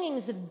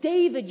longings of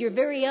David your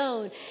very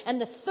own.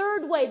 And the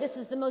third way, this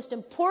is the most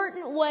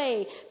important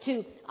way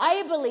to,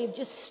 I believe,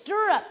 just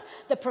stir up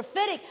the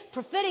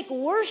prophetic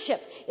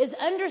worship, is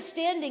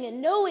understanding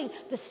and knowing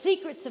the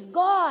secrets of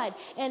God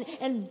and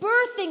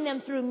birthing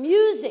them through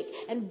music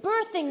and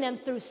birthing them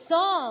through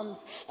psalms.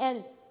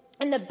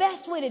 And the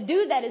best way to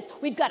do that is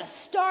we've got to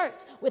start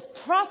with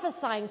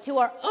prophesying to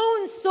our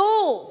own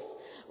souls.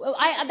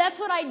 That's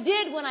what I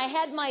did when I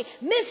had my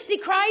misty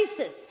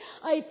crisis.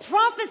 I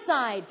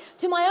prophesied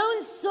to my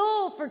own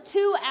soul for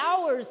 2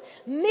 hours.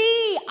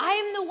 Me, I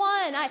am the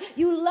one.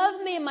 You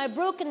love me in my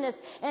brokenness.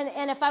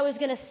 And if I was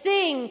going to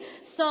sing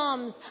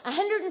Psalms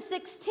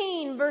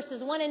 116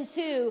 verses 1 and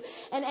 2,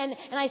 and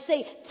I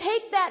say,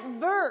 take that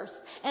verse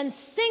and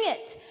sing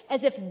it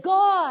as if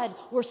God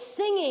were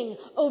singing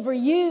over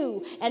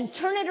you, and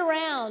turn it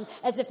around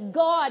as if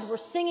God were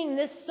singing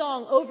this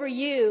song over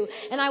you.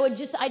 And I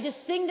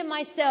just sing to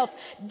myself,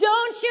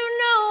 don't you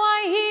know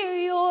I hear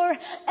your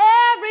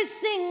every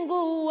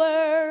single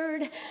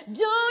word?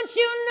 Don't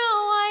you know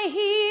I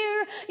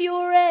hear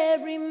your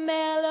every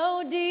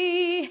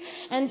melody?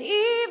 And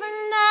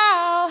even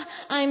now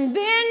I'm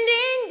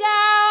bending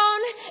down,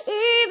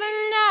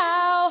 even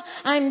now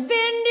I'm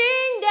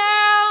bending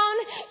down,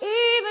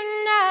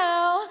 even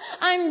now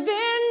I'm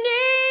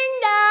bending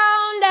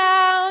down,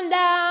 down,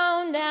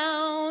 down,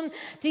 down,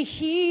 to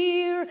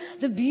hear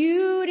the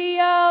beauty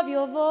of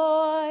your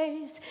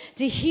voice,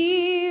 to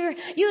hear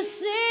you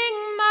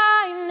sing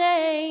my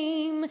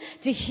name,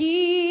 to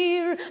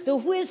hear the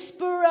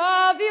whisper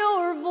of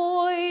your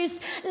voice.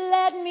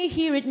 Let me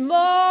hear it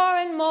more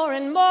and more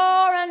and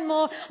more and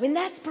more. I mean,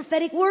 that's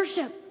prophetic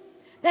worship.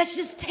 That's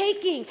just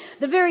taking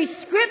the very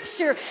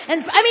scripture.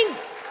 And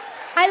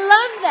I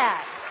love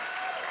that.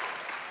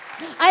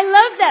 I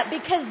love that,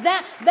 because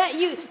that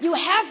you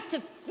have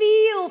to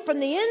feel from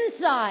the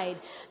inside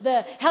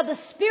how the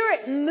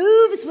Spirit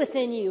moves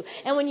within you.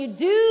 And when you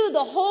do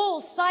the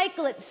whole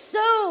cycle, it's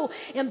so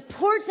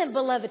important,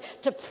 beloved,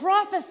 to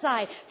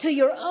prophesy to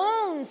your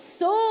own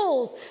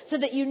souls, so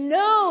that you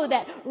know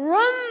that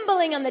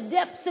rumbling on the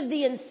depths of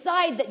the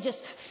inside that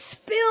just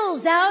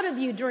spills out of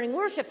you during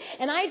worship.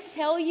 And I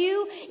tell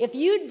you, if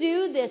you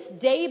do this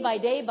day by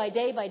day by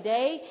day by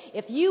day,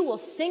 if you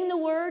will sing the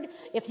word,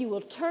 if you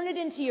will turn it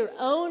into your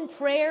own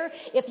prayer,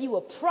 if you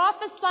will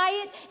prophesy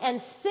it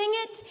and sing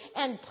it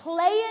and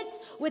play it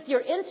with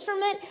your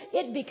instrument,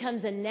 it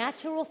becomes a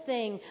natural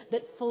thing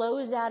that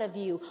flows out of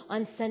you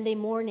on Sunday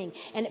morning.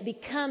 And it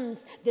becomes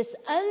this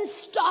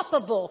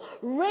unstoppable,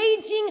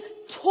 raging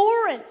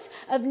torrent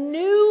of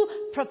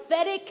new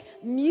prophetic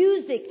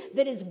music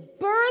that is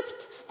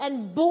birthed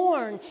and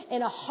born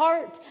in a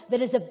heart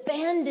that is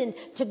abandoned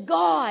to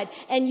God,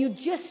 and you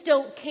just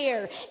don't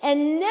care.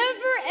 And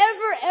never,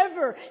 ever,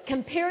 ever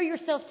compare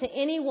yourself to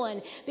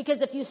anyone, because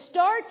if you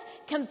start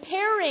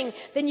comparing,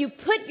 then you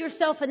put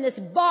yourself in this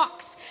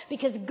box,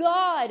 because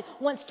God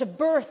wants to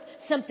birth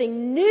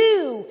something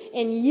new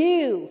in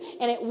you,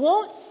 and it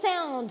won't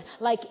sound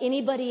like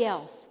anybody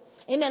else.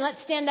 Amen.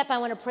 Let's stand up. I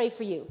want to pray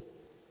for you.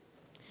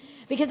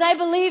 Because I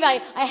believe I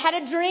had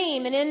a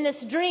dream, and in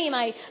this dream,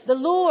 the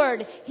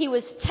Lord, He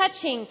was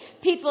touching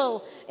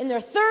people in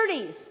their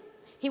 30s.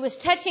 He was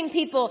touching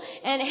people.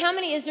 And how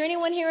many, is there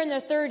anyone here in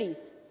their 30s?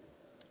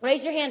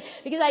 Raise your hand.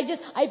 Because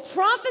I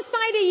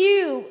prophesy to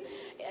you,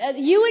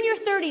 you in your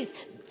 30s,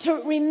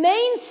 to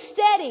remain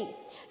steady.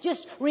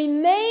 Just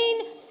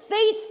remain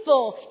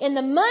faithful in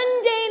the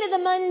mundane of the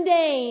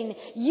mundane.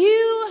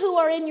 You who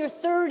are in your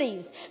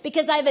 30s.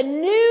 Because I have a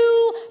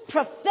new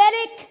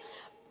prophetic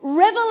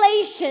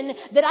revelation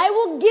that I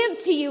will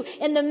give to you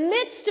in the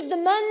midst of the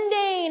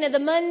mundane.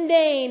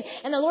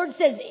 And the Lord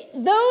says,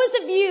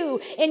 those of you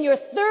in your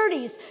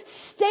 30s,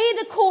 stay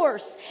the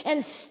course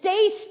and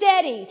stay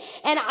steady.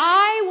 And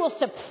I will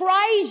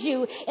surprise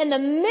you in the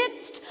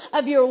midst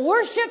of your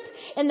worship,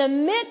 in the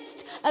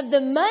midst of the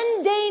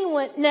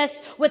mundaneness,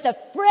 with a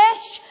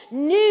fresh,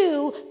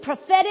 new,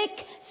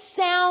 prophetic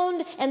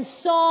sound and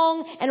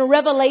song and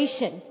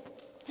revelation.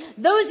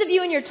 Those of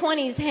you in your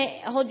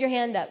 20s, hold your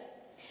hand up.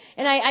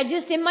 And I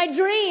just, in my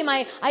dream,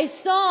 I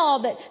saw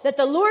that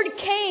the Lord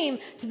came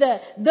to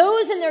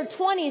those in their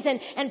 20s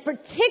and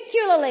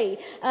particularly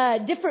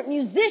different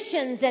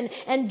musicians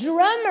and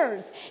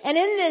drummers. And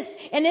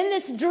in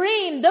this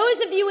dream,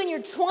 those of you in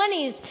your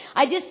 20s,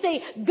 I just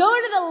say, go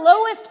to the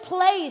lowest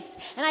place.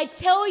 And I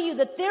tell you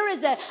that there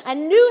is a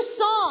new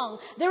song,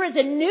 there is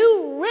a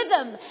new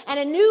rhythm and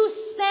a new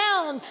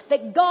sound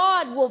that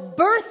God will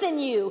birth in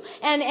you.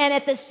 And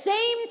at the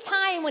same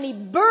time when He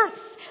births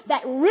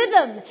that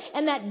rhythm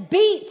and that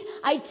beat,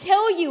 I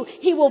tell you,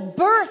 He will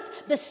birth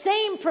the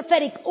same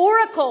prophetic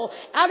oracle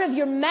out of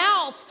your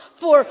mouth.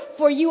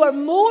 For you are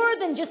more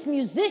than just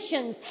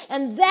musicians,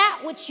 and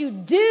that which you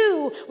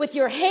do with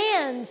your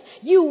hands,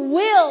 you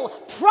will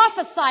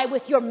prophesy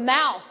with your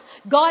mouth.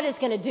 God is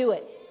going to do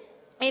it.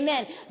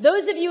 Amen.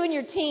 Those of you in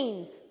your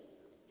teens,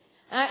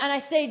 and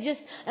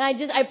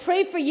I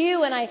pray for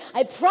you, and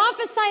I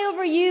prophesy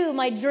over you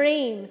my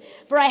dream.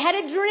 For I had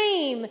a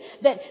dream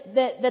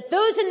that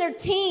those in their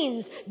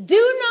teens,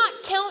 do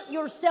not count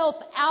yourself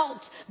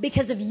out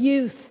because of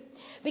youth.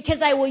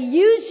 Because I will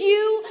use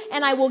you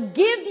and I will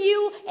give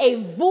you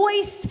a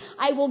voice.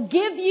 I will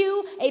give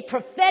you a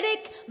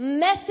prophetic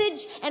message.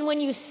 And when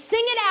you sing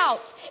it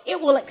out, it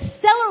will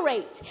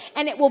accelerate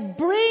and it will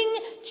bring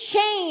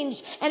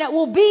change. And it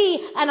will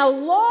be an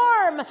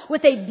alarm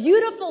with a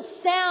beautiful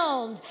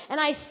sound. And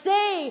I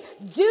say,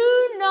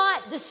 do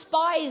not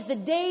despise the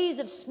days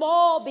of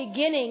small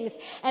beginnings.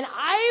 And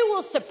I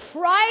will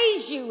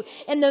surprise you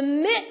in the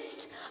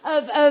midst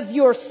of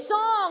your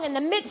song, in the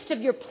midst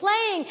of your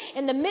playing,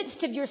 in the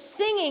midst of your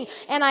singing.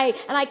 And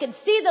I can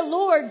see the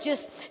Lord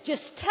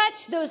just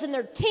touch those in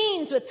their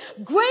teens with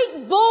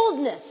great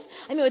boldness.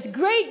 I mean, with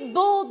great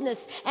boldness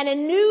and a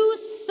new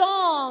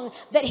song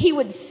that He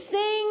would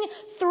sing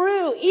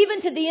through,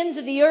 even to the ends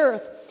of the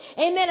earth.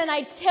 Amen. And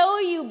I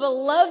tell you,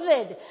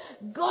 beloved,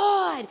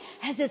 God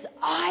has His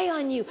eye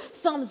on you.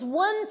 Psalms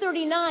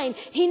 139,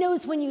 He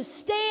knows when you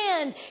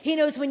stand. He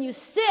knows when you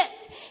sit.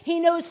 He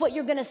knows what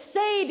you're going to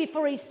say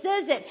before He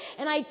says it.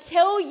 And I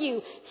tell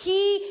you,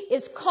 He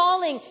is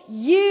calling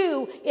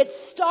you. It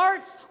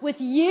starts with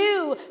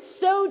you.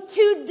 So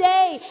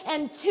today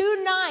and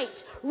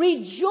tonight,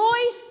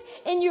 rejoice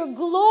in your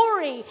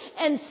glory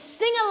and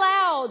sing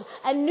aloud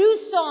a new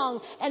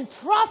song and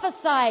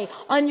prophesy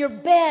on your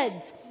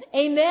beds.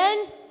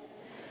 Amen?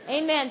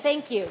 Amen.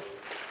 Thank you.